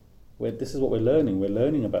 This is what we're learning. We're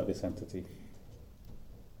learning about this entity.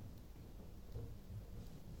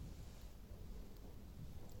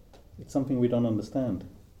 It's something we don't understand.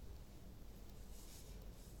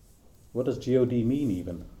 What does G-O-D mean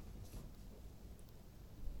even?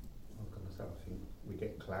 I was going to say, I think we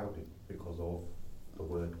get clouded because of the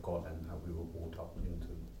word God and how we were brought up into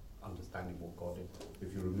understanding what God is.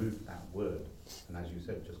 If you remove that word, and as you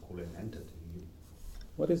said, just call it an entity,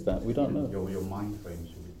 What is that? We don't know. Your mind frames,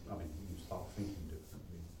 you start thinking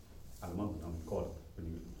differently. At the moment, God, for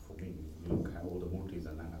me, you look at all the multis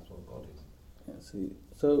and that's what God is. Yeah, see,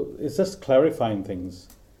 so it's just clarifying things.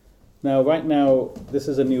 Now, right now, this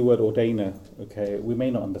is a new word, ordainer. Okay, we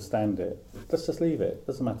may not understand it. Let's just leave it.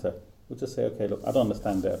 Doesn't matter. We'll just say, okay, look, I don't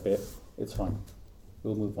understand it a bit. It's fine.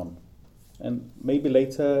 We'll move on. And maybe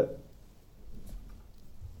later,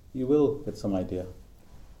 you will get some idea.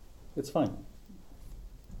 It's fine.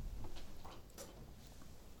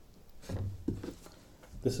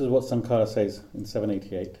 This is what Sankara says in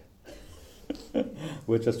 788.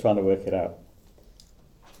 We're just trying to work it out.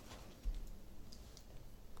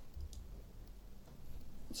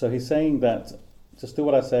 So he's saying that just do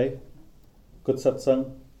what I say, good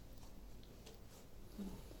satsang,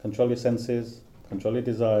 control your senses, control your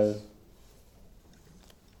desires,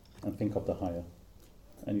 and think of the higher,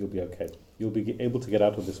 and you'll be okay. You'll be able to get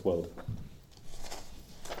out of this world.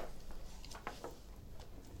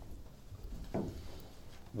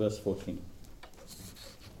 Verse 14.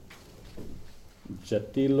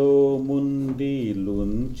 Jatilo mundi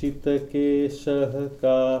lunchita keshah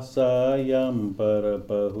kasayam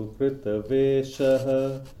parabahukrita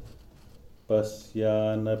veshah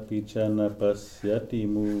pasyana pichana pasyati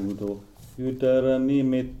mudo yudara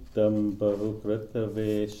nimittam bahukrita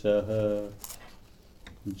veshah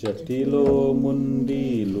Jatilo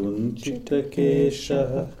mundi lunchita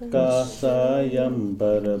keshah kasayam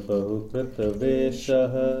parabahukrita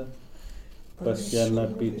veshah Pasyana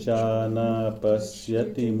pichana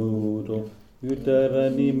pasyati muro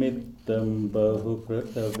yudara nimittam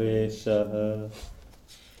bahukrita veshaha.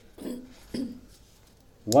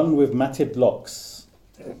 One with matted locks,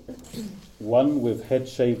 one with head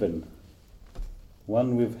shaven,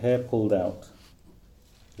 one with hair pulled out,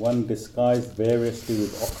 one disguised variously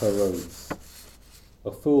with ochre robes.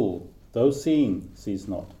 A fool, though seen, sees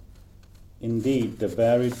not. Indeed, the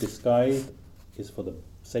varied disguise is for the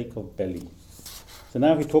sake of belly. So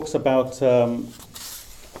now he talks about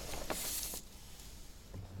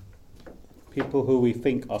people who we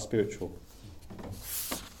think are spiritual.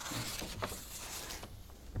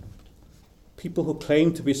 People who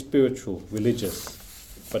claim to be spiritual, religious,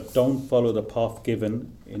 but don't follow the path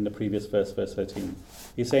given in the previous verse, verse 13.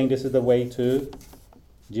 He's saying this is the way to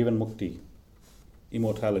Jivan Mukti,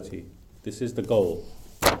 immortality. This is the goal.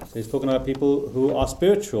 So he's talking about people who are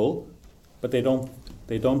spiritual, but they don't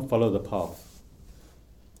follow the path.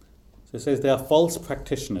 So it says they are false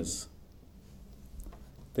practitioners.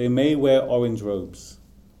 They may wear orange robes,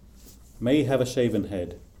 may have a shaven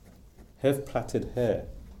head, have plaited hair.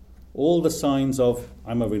 All the signs of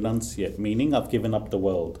I'm a renunciate, meaning I've given up the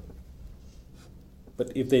world.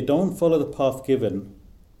 But if they don't follow the path given,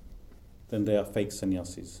 then they are fake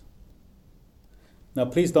sannyasis. Now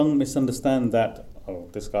please don't misunderstand that, oh,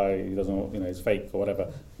 this guy, he doesn't, he's fake or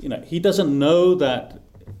whatever. He doesn't know that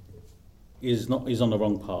he's on the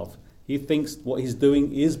wrong path. He thinks what he's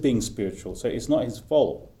doing is being spiritual, so it's not his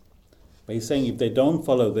fault. But he's saying if they don't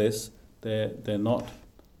follow this, they're not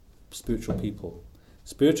spiritual people.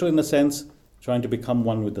 Spiritual in the sense, trying to become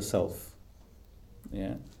one with the self.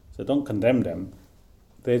 Yeah. So don't condemn them.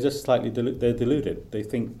 They're just slightly they're deluded. They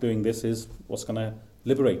think doing this is what's going to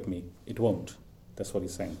liberate me. It won't. That's what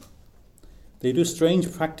he's saying. They do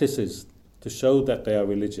strange practices to show that they are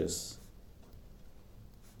religious.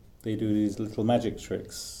 They do these little magic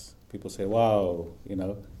tricks. People say, wow, you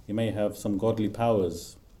may have some godly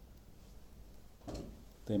powers.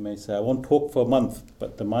 They may say, I won't talk for a month,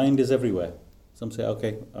 but the mind is everywhere. Some say,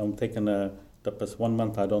 okay, I'm taking that's 1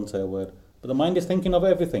 month I don't say a word. But the mind is thinking of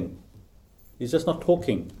everything. It's just not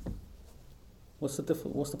talking. What's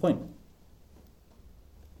the point?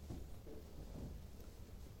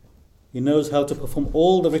 He knows how to perform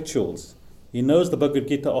all the rituals. He knows the Bhagavad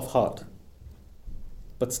Gita off heart.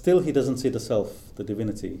 But still he doesn't see the self, the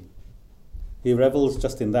divinity. He revels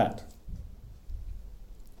just in that.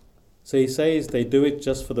 So he says they do it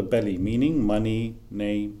just for the belly, meaning money,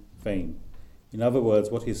 name, fame. In other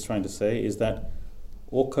words, what he's trying to say is that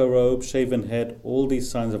ochre robe, shaven head, all these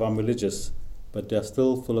signs of I'm religious, but they're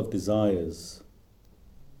still full of desires.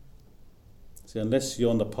 See, unless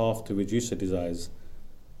you're on the path to reduce your desires,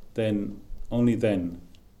 then only then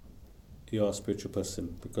you are a spiritual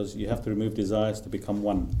person, because you have to remove desires to become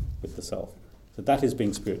one with the self. So that is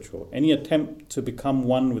being spiritual. Any attempt to become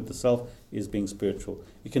one with the self is being spiritual.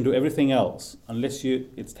 You can do everything else, unless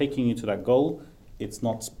it's taking you to that goal, it's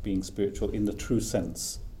not being spiritual in the true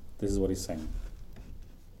sense. This is what he's saying.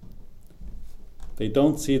 They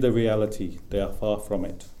don't see the reality, they are far from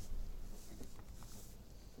it.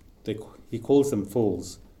 He calls them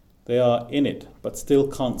fools. They are in it, but still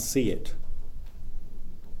can't see it.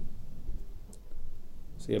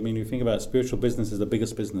 See, you think about it, spiritual business is the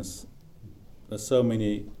biggest business. There's so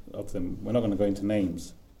many of them. We're not going to go into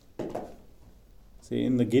names. See,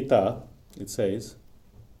 in the Gita, it says,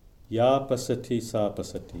 Ya pasati sa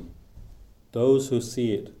pasati. Those who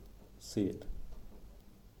see it, see it.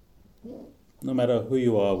 No matter who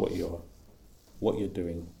you are, what you're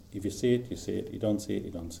doing. If you see it, you see it. You don't see it,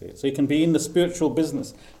 you don't see it. So you can be in the spiritual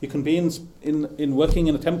business. You can be in working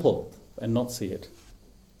in a temple and not see it.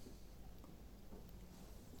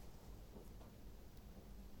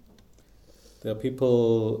 There are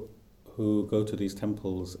people who go to these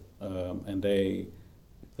temples and they,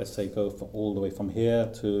 let's say, go all the way from here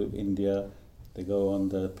to India. They go on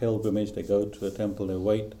the pilgrimage, they go to a temple, they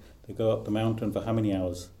wait. They go up the mountain for how many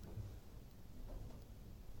hours?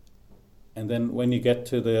 And then when you get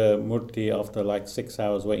to the Murti after like 6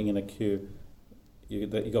 hours waiting in a queue, you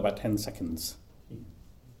go about 10 seconds.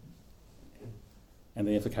 And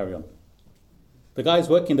then you have to carry on. The guys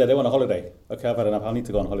working there, they want a holiday. Okay, I've had enough, I need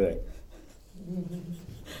to go on holiday.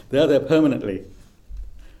 They're there permanently.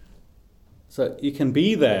 So you can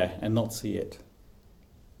be there and not see it.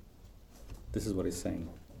 This is what he's saying.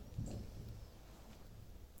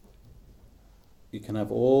 You can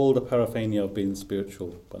have all the paraphernalia of being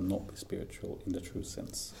spiritual, but not be spiritual in the true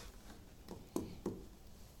sense.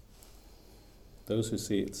 Those who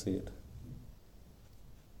see it, see it.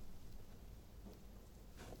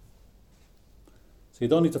 So you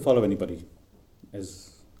don't need to follow anybody.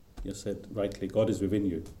 As you said rightly, God is within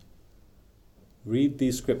you. Read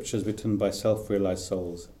these scriptures written by self-realized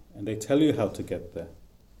souls, and they tell you how to get there.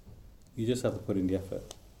 You just have to put in the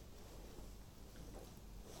effort.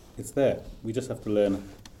 It's there. We just have to learn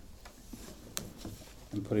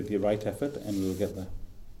and put in the right effort, and we'll get there.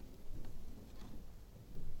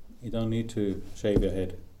 You don't need to shave your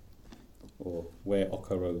head or wear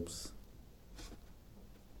ochre robes.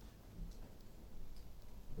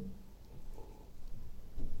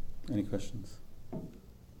 Any questions?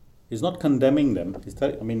 He's not condemning them.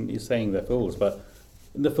 He's saying they're fools, but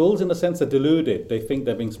the fools in the sense they're deluded. They think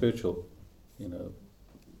they're being spiritual.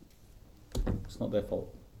 It's not their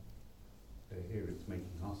fault. Here it's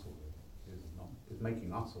making us aware. It's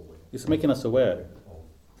making us aware. It's making us aware.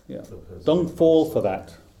 Yeah. Don't fall for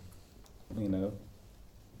that. In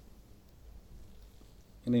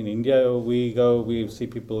India, we see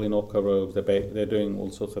people in ochre robes. They're doing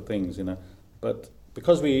all sorts of things, But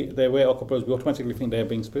because they wear ochre robes, we automatically think they're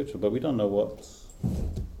being spiritual. But we don't know what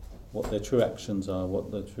their true actions are,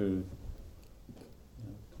 what their true.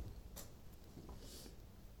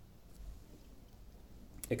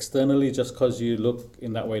 Externally, just because you look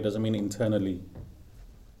in that way doesn't mean internally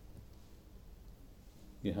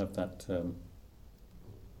you have that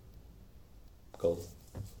goal.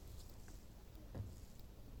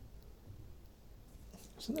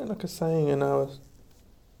 Isn't there like a saying in our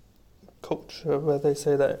culture where they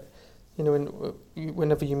say that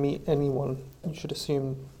whenever you meet anyone, you should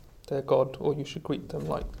assume they're God, or you should greet them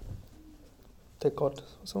like they're God.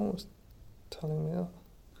 Someone was telling me that.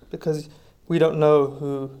 Because we don't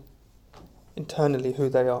know internally who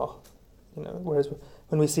they are. Whereas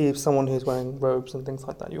when we see someone who's wearing robes and things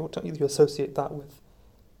like that, you associate that with,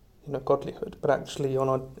 godlyhood. But actually,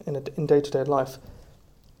 in day-to-day life,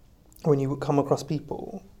 when you come across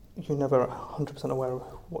people, you're never 100% aware of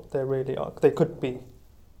what they really are. They could be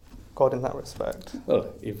God in that respect.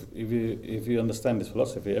 Well, if you understand this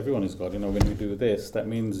philosophy, everyone is God. When we do this, that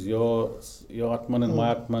means your Atman and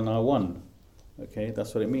my Atman are one. Okay,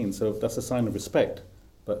 that's what it means. So that's a sign of respect.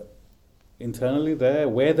 But internally,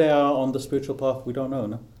 where they are on the spiritual path, we don't know.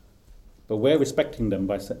 No, but we're respecting them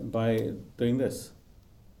by doing this.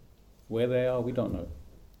 Where they are, we don't know.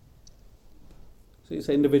 So it's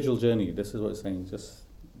an individual journey. This is what it's saying. Just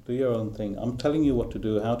do your own thing. I'm telling you what to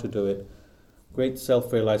do, how to do it. Great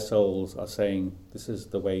self-realized souls are saying this is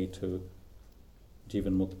the way to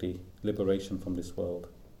Jivan Mukti, liberation from this world.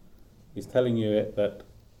 He's telling you that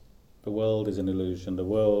the world is an illusion. The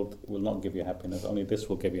world will not give you happiness. Only this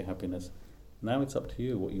will give you happiness. Now it's up to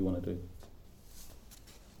you what you want to do. You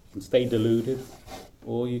can stay deluded,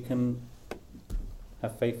 or you can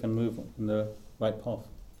have faith and move in the right path.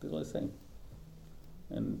 That's what he's saying.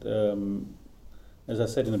 And as I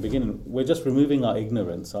said in the beginning, we're just removing our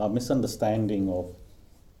ignorance, our misunderstanding of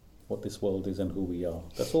what this world is and who we are.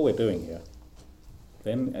 That's all we're doing here.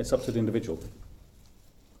 Then it's up to the individual.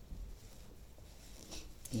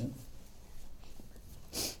 Yeah.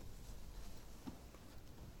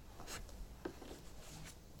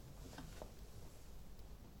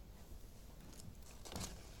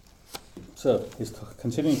 So he's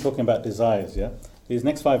continuing talking about desires, yeah? These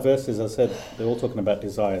next 5 verses, as I said, they're all talking about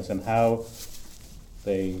desires and how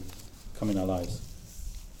they come in our lives.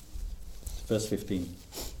 Verse 15.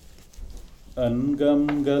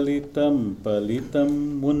 Angam galitam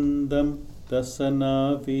palitam mundam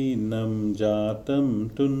dasanavinam jatam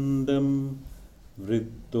tundam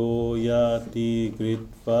vriddho yati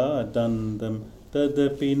gritva dandam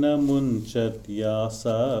tadapina munchat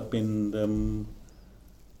yasa pindam.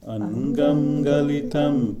 Angam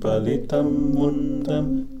galitam palitam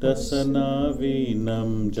mundam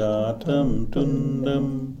dasanavinam jatam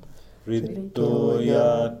tundam vriddho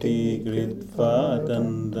yati gritva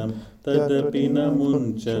dandam tadapina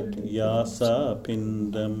munchat yasa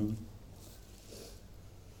pindam.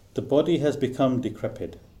 The body has become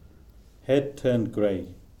decrepit, head turned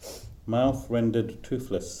grey, mouth rendered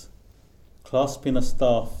toothless. Clasping a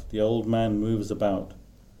staff, the old man moves about,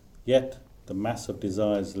 yet the mass of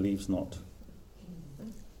desires leaves not.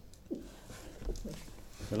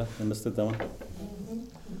 Well, understood that one?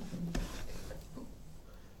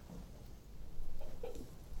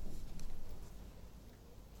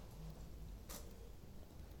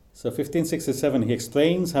 So 1567, he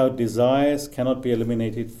explains how desires cannot be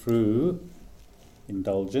eliminated through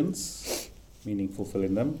indulgence, meaning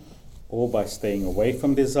fulfilling them, or by staying away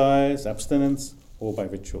from desires, abstinence, or by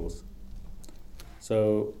rituals.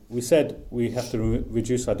 So we said we have to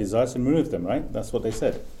reduce our desires and remove them, right? That's what they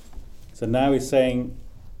said. So now he's saying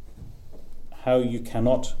how you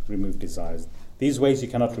cannot remove desires. These ways you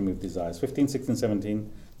cannot remove desires. 15, 16,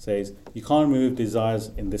 17 says you can't remove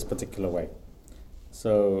desires in this particular way.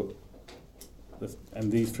 So,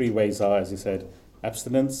 and these 3 ways are, as he said,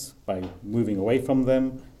 abstinence, by moving away from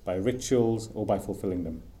them, by rituals, or by fulfilling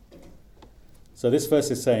them. So this verse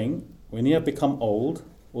is saying, when you have become old,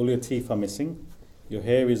 all your teeth are missing, your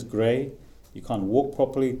hair is grey, you can't walk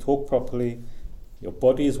properly, talk properly, your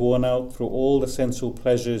body is worn out through all the sensual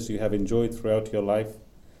pleasures you have enjoyed throughout your life,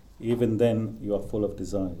 even then you are full of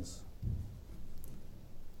desires.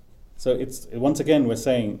 So it's once again we're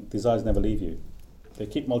saying desires never leave you. They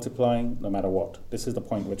keep multiplying no matter what. This is the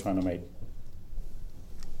point we're trying to make.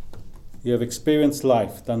 You have experienced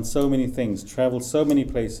life, done so many things, traveled so many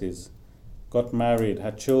places, got married,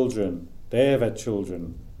 had children, they have had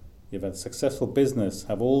children, you've had successful business,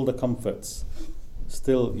 have all the comforts.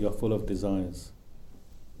 Still, you're full of desires.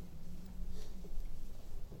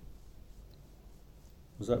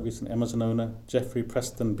 Was that recent Amazon owner, Jeffrey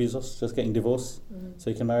Preston Bezos, just getting divorced so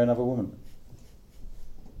he can marry another woman?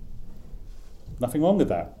 Nothing wrong with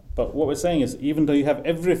that. But what we're saying is, even though you have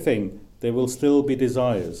everything, there will still be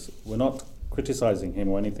desires. We're not criticizing him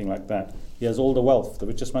or anything like that. He has all the wealth, the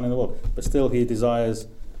richest man in the world, but still he desires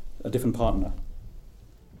a different partner.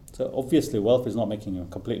 So obviously wealth is not making him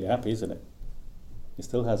completely happy, isn't it? He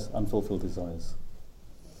still has unfulfilled desires.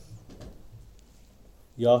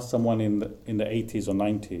 You ask someone in the 80s or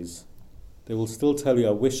 90s, they will still tell you,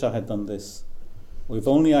 I wish I had done this. Or if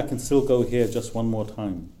only I can still go here just one more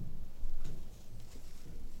time.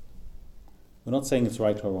 We're not saying it's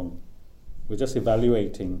right or wrong. We're just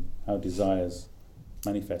evaluating how desires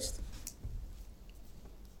manifest.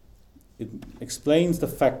 It explains the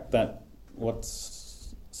fact that what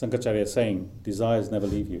Sankaracharya is saying, desires never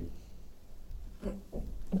leave you.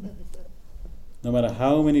 No matter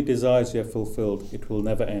how many desires you have fulfilled, it will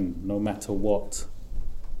never end, no matter what.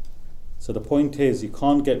 So the point is, you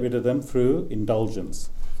can't get rid of them through indulgence,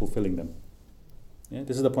 fulfilling them. Yeah?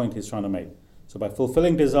 This is the point he's trying to make. So by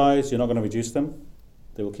fulfilling desires, you're not going to reduce them.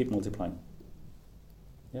 They will keep multiplying.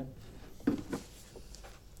 Yeah.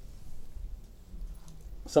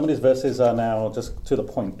 Some of these verses are now just to the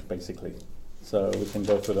point, basically. So we can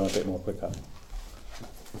go through them a bit more quicker.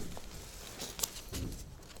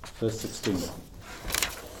 Verse 16.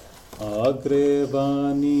 Agre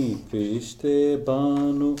vani prishte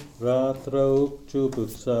banu ratrau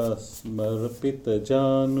chubutsa smarpita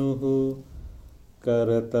januhu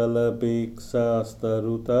karatala bhiksas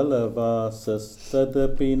tarutala vasas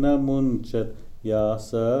tadapi namunchat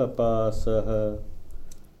yasa pasaha.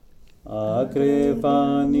 Agre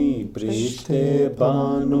vani prishte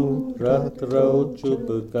banu ratrau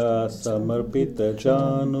chubka samarpita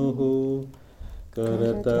januhu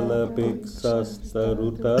karatala bhiksas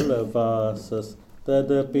tarutala vasas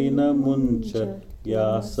tadapi namunchat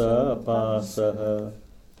yasa pasaha.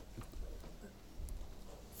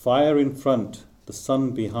 Fire in front, the sun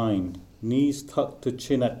behind, knees tucked to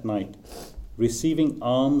chin at night, receiving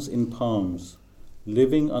alms in palms,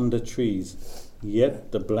 living under trees,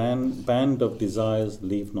 yet the band of desires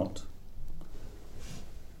leave not.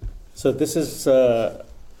 So this is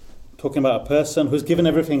talking about a person who's given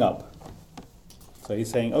everything up. So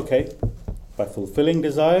he's saying, okay, by fulfilling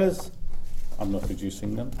desires, I'm not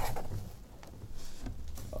reducing them.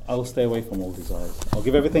 I'll stay away from all desires. I'll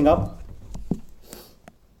give everything up.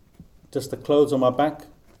 Just the clothes on my back,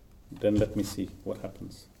 then let me see what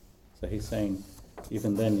happens. So he's saying,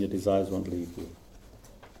 even then your desires won't leave you.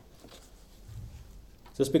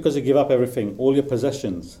 Just because you give up everything, all your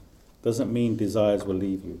possessions, doesn't mean desires will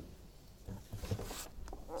leave you.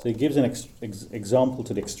 So he gives an example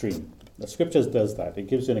to the extreme. The scriptures does that. It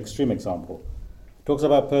gives you an extreme example. It talks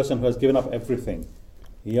about a person who has given up everything.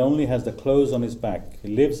 He only has the clothes on his back. He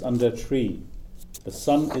lives under a tree. The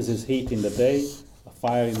sun is his heat in the day, a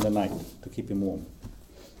fire in the night to keep him warm.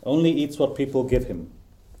 Only eats what people give him.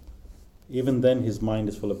 Even then his mind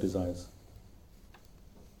is full of desires.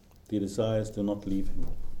 The desires do not leave him.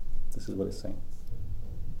 This is what it's saying.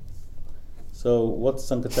 So what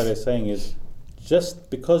Sankaracharya is saying is,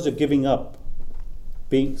 just because you're giving up,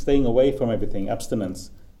 staying away from everything,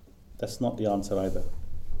 abstinence, that's not the answer either.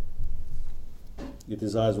 Your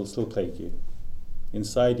desires will still plague you.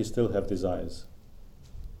 Inside you still have desires.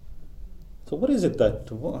 So what is it that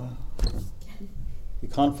you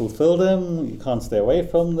can't fulfill them, you can't stay away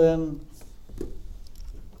from them?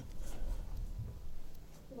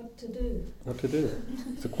 What to do? What to do?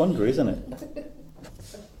 It's a quandary, isn't it?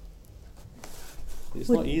 It's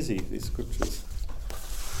not easy, these scriptures.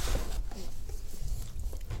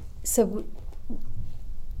 So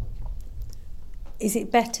is it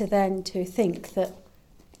better then to think that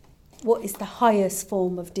what is the highest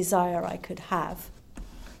form of desire I could have?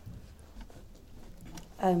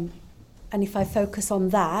 And if I focus on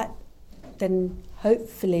that, then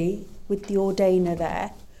hopefully with the ordainer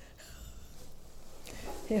there,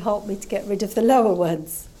 he'll help me to get rid of the lower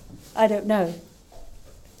ones. I don't know.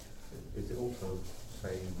 Is it also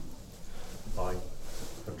saying by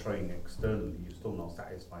portraying externally, you're still not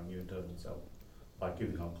satisfying your internal self? By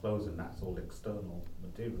giving up clothes, and that's all external,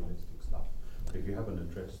 materialistic stuff. But if you haven't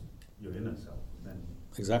addressed your inner self, then...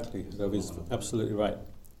 Exactly, Ravi is absolutely right.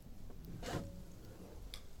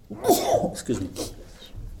 Excuse me.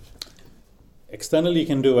 Externally you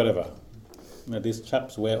can do whatever. You know, these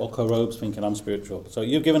chaps wear ochre robes thinking I'm spiritual. So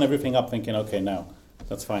you've given everything up thinking, okay, now,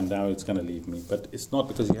 that's fine, now it's going to leave me. But it's not,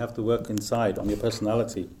 because you have to work inside on your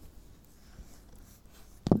personality.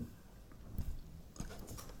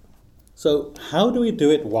 So how do we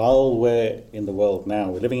do it while we're in the world now?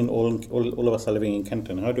 We're living in all of us are living in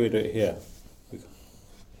Kenton. How do we do it here?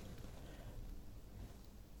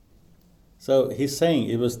 So he's saying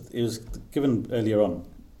it was given earlier on.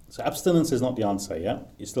 So abstinence is not the answer, yeah?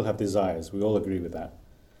 You still have desires. We all agree with that.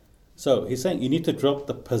 So he's saying you need to drop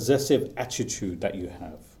the possessive attitude that you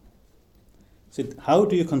have. See, how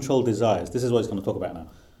do you control desires? This is what he's going to talk about now.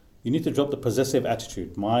 You need to drop the possessive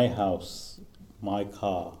attitude. My house, my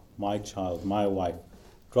car, my child, my wife.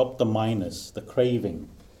 Drop the minus, the craving.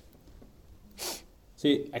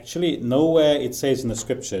 See, actually, nowhere it says in the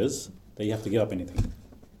scriptures that you have to give up anything.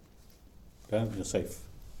 Okay, you're safe.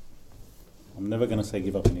 I'm never going to say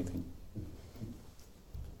give up anything.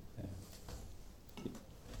 Yeah.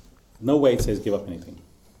 no way it says give up anything.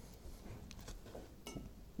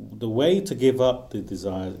 The way to give up the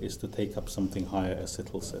desire is to take up something higher, as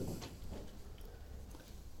Siddhal said.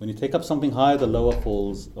 When you take up something higher, the lower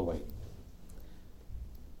falls away.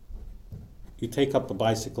 You take up a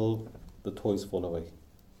bicycle, the toys fall away.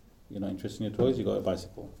 You're not interested in your toys, you got a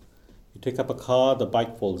bicycle. You take up a car, the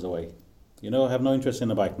bike falls away. You know, I have no interest in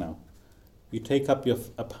a bike now. You take up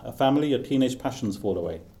a family, your teenage passions fall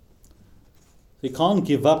away. You can't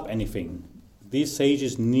give up anything. These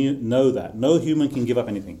sages know that. No human can give up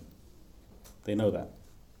anything. They know that.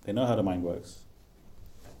 They know how the mind works.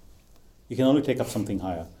 You can only take up something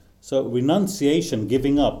higher. So renunciation,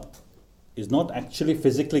 giving up, is not actually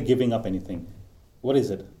physically giving up anything. What is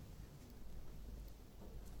it?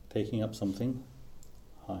 Taking up something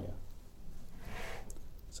higher.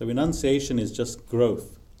 So renunciation is just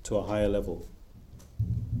growth to a higher level.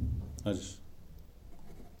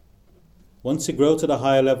 Once you grow to the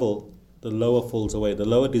higher level, the lower falls away. The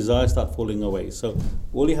lower desires start falling away. So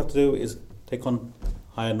all you have to do is take on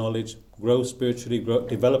higher knowledge, grow spiritually,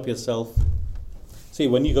 develop yourself. See,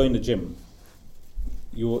 when you go in the gym,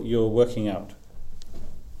 you're working out.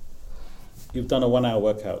 You've done a 1 hour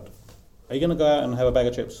workout. Are you going to go out and have a bag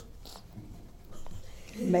of chips?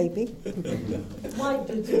 Maybe. Why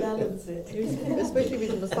did you balance it? Especially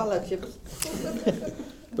with masala chips.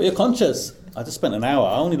 But you're conscious. I just spent an hour.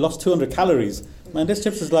 I only lost 200 calories. Man, this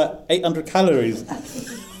chips is like 800 calories.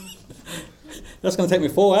 That's going to take me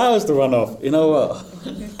 4 hours to run off. You know what?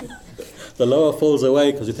 The lower falls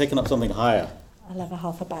away because you're taking up something higher. I'll have a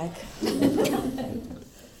half a bag.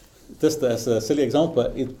 Just as a silly example,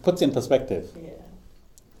 but it puts it in perspective. Yeah.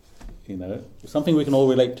 You know, something we can all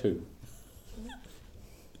relate to.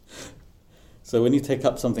 So when you take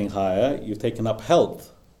up something higher, you've taken up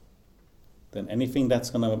health. Then anything that's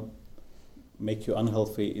going to make you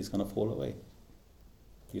unhealthy is going to fall away,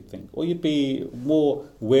 you'd think. Or you'd be more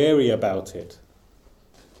wary about it.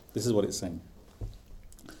 This is what it's saying.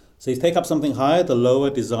 So you take up something higher, the lower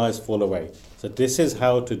desires fall away. So this is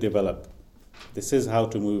how to develop. This is how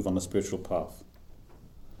to move on a spiritual path.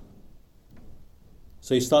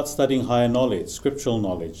 So you start studying higher knowledge, scriptural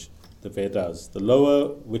knowledge, the Vedas. The lower,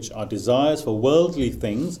 which are desires for worldly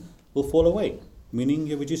things, will fall away, meaning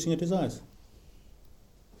you're reducing your desires.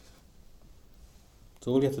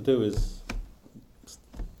 So all you have to do is,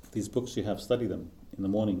 these books you have, study them in the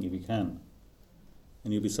morning if you can.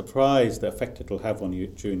 And you'll be surprised the effect it will have on you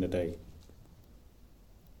during the day.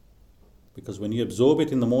 Because when you absorb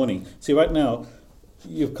it in the morning, see right now,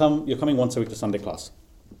 you're coming once a week to Sunday class.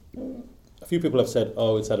 A few people have said,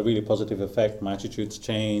 oh, it's had a really positive effect, my attitude's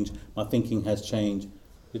changed, my thinking has changed.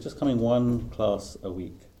 You're just coming one class a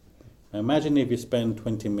week. Now imagine if you spend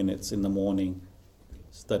 20 minutes in the morning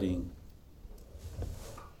studying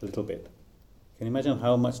a little bit. Can you imagine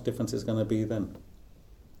how much difference it's going to be then?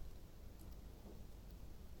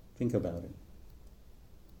 Think about it.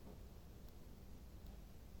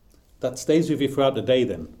 That stays with you throughout the day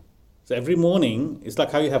then. So every morning, it's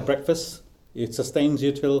like how you have breakfast. It sustains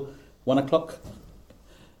you till 1 o'clock.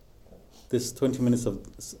 This 20 minutes of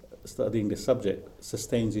studying this subject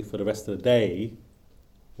sustains you for the rest of the day,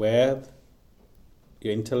 where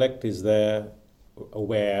your intellect is there,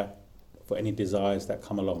 aware for any desires that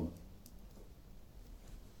come along.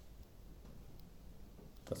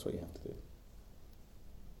 That's what you have to do.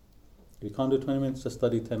 If you can't do 20 minutes, just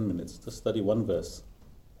study 10 minutes. Just study one verse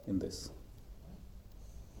in this.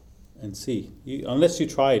 And see. Unless you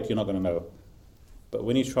try it, you're not going to know. But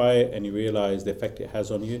when you try it and you realize the effect it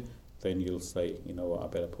has on you, then you'll say, you know what, I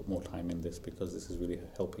better put more time in this because this is really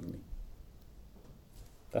helping me.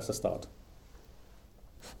 That's a start.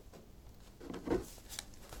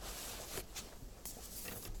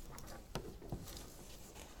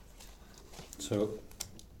 So,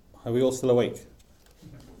 are we all still awake?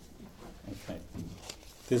 Okay.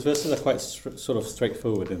 These verses are quite sort of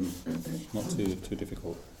straightforward and not too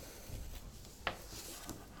difficult.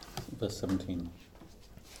 Verse 17.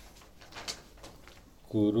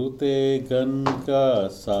 Kurute Ganga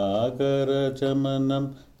Sagar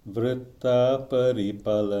Jamanam Vritta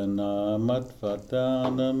Paripalana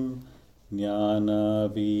Matvatanam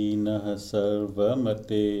Jnana Vinah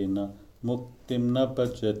Sarvamatena Muktim na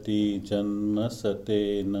Pachati Janma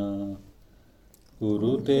Satena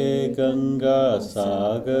Kurute Ganga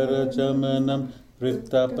Sagar Jamanam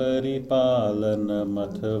Vritta Paripalana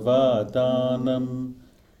Matvatanam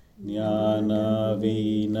Jnana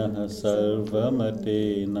Vinah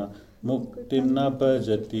Sarvamatena Muktim na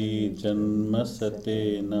Bhajati Janma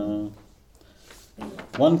Satena.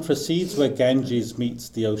 One proceeds where Ganges meets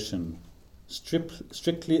the ocean,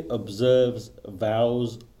 strictly observes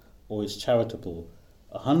vows or is charitable,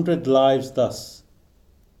 100 lives thus,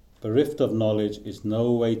 bereft of knowledge, is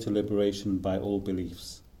no way to liberation by all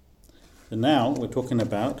beliefs. And now we're talking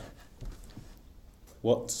about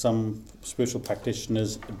what some spiritual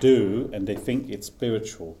practitioners do, and they think it's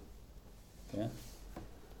spiritual. Yeah.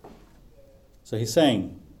 So he's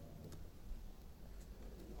saying,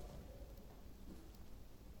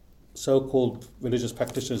 so-called religious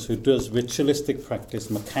practitioners who does ritualistic practice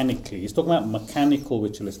mechanically. He's talking about mechanical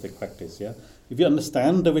ritualistic practice, yeah? If you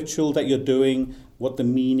understand the ritual that you're doing, what the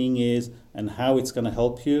meaning is, and how it's going to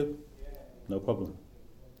help you, no problem.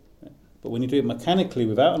 Yeah? But when you do it mechanically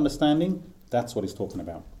without understanding, that's what he's talking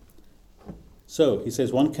about. So, he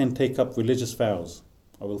says one can take up religious vows.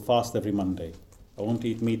 I will fast every Monday. I won't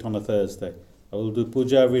eat meat on a Thursday. I will do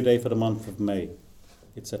puja every day for the month of May,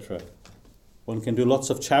 etc. One can do lots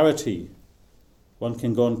of charity. One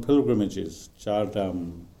can go on pilgrimages,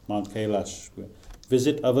 Chardham, Mount Kailash,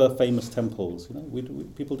 visit other famous temples.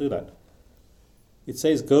 People do that. It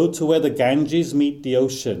says, go to where the Ganges meet the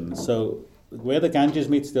ocean. So where the Ganges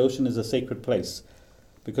meets the ocean is a sacred place,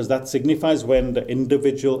 because that signifies when the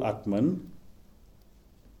individual Atman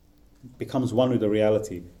becomes one with the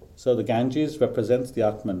reality. So the Ganges represents the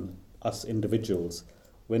Atman, us individuals.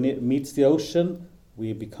 When it meets the ocean,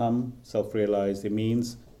 we become self-realized.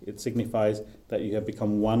 It signifies that you have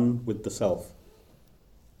become one with the self.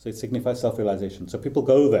 So it signifies self-realization. So people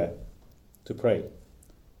go there to pray. It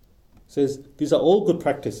says, these are all good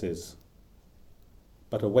practices,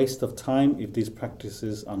 but a waste of time if these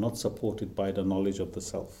practices are not supported by the knowledge of the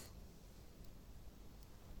self.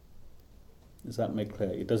 Does that make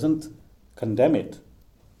clear? It doesn't condemn it,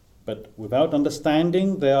 but without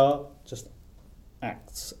understanding, they are just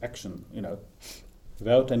action,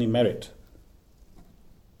 without any merit.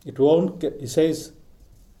 It won't get, he says,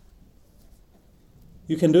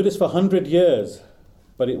 you can do this for 100 years,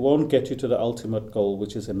 but it won't get you to the ultimate goal,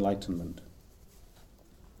 which is enlightenment.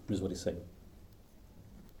 This is what he's saying.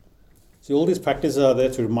 See, all these practices are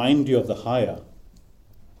there to remind you of the higher,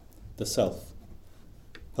 the self,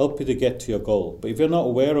 help you to get to your goal. But if you're not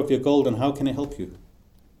aware of your goal, then how can it help you?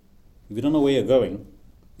 If you don't know where you're going,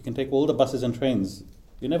 you can take all the buses and trains.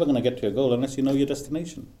 You're never going to get to your goal unless you know your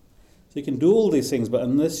destination. So you can do all these things, but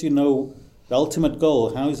unless you know the ultimate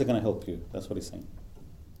goal, how is it going to help you? That's what he's saying.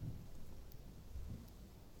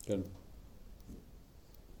 Good.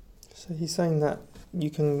 So he's saying that you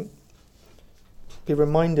can be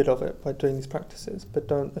reminded of it by doing these practices, but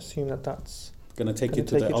don't assume that that's going to take you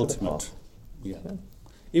to the ultimate. Yeah.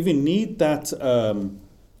 If you need that,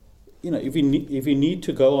 if you need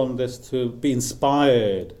to go on this to be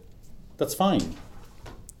inspired, that's fine.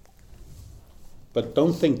 But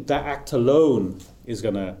don't think that act alone is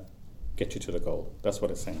going to get you to the goal. That's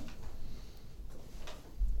what it's saying.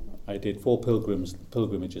 I did 4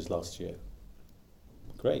 pilgrimages last year.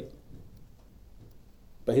 Great.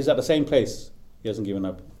 But he's at the same place. He hasn't given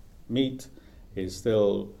up meat. He's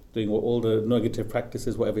still doing all the negative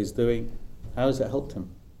practices, whatever he's doing. How has it helped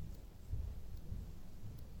him?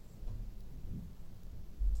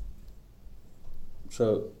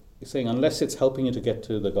 So he's saying unless it's helping you to get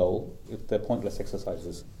to the goal, they're pointless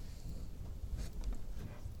exercises.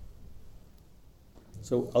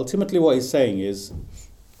 So ultimately what he's saying is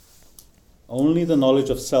only the knowledge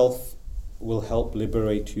of self will help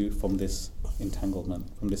liberate you from this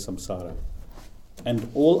entanglement, from this samsara.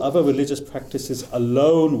 And all other religious practices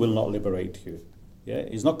alone will not liberate you. Yeah,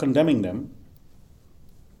 he's not condemning them.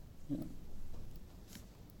 Yeah.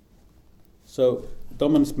 So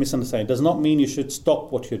don't misunderstand. It does not mean you should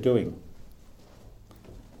stop what you're doing.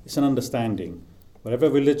 It's an understanding. Whatever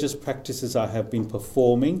religious practices I have been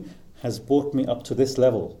performing has brought me up to this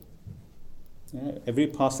level. Yeah, every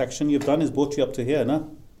past action you've done has brought you up to here,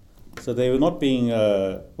 no? So they were not being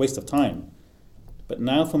a waste of time. But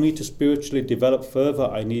now for me to spiritually develop further,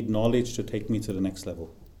 I need knowledge to take me to the next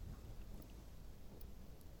level.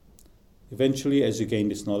 Eventually, as you gain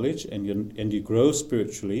this knowledge and you grow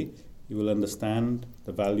spiritually, you will understand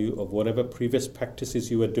the value of whatever previous practices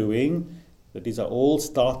you were doing, that these are all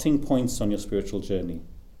starting points on your spiritual journey,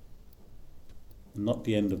 not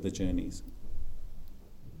the end of the journeys.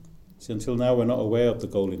 See, until now we're not aware of the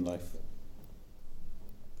goal in life.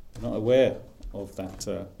 We're not aware of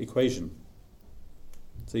that equation.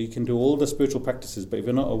 So you can do all the spiritual practices, but if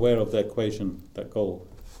you're not aware of the equation, that goal,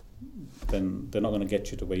 then they're not going to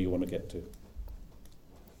get you to where you want to get to.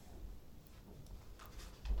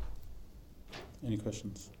 Any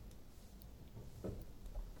questions?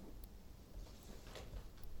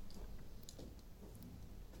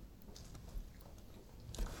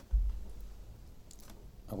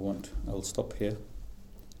 I will stop here.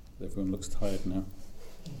 Everyone looks tired now.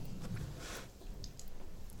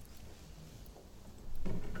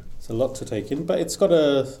 a lot to take in, but it's got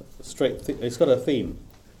a it's got a theme.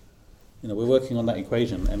 You know, we're working on that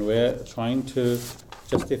equation, and we're trying to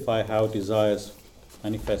justify how desires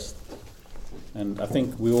manifest. And I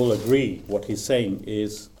think we all agree what he's saying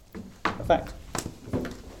is a fact.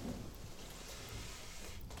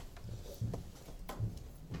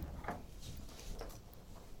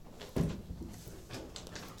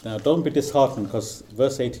 Now, don't be disheartened, because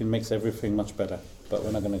verse 18 makes everything much better, but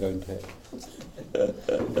we're not going to go into it.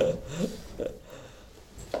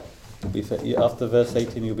 After verse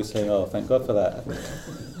 18, you'll be saying, oh, thank God for that.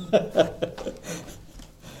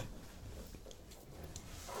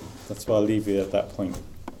 That's why I'll leave you at that point.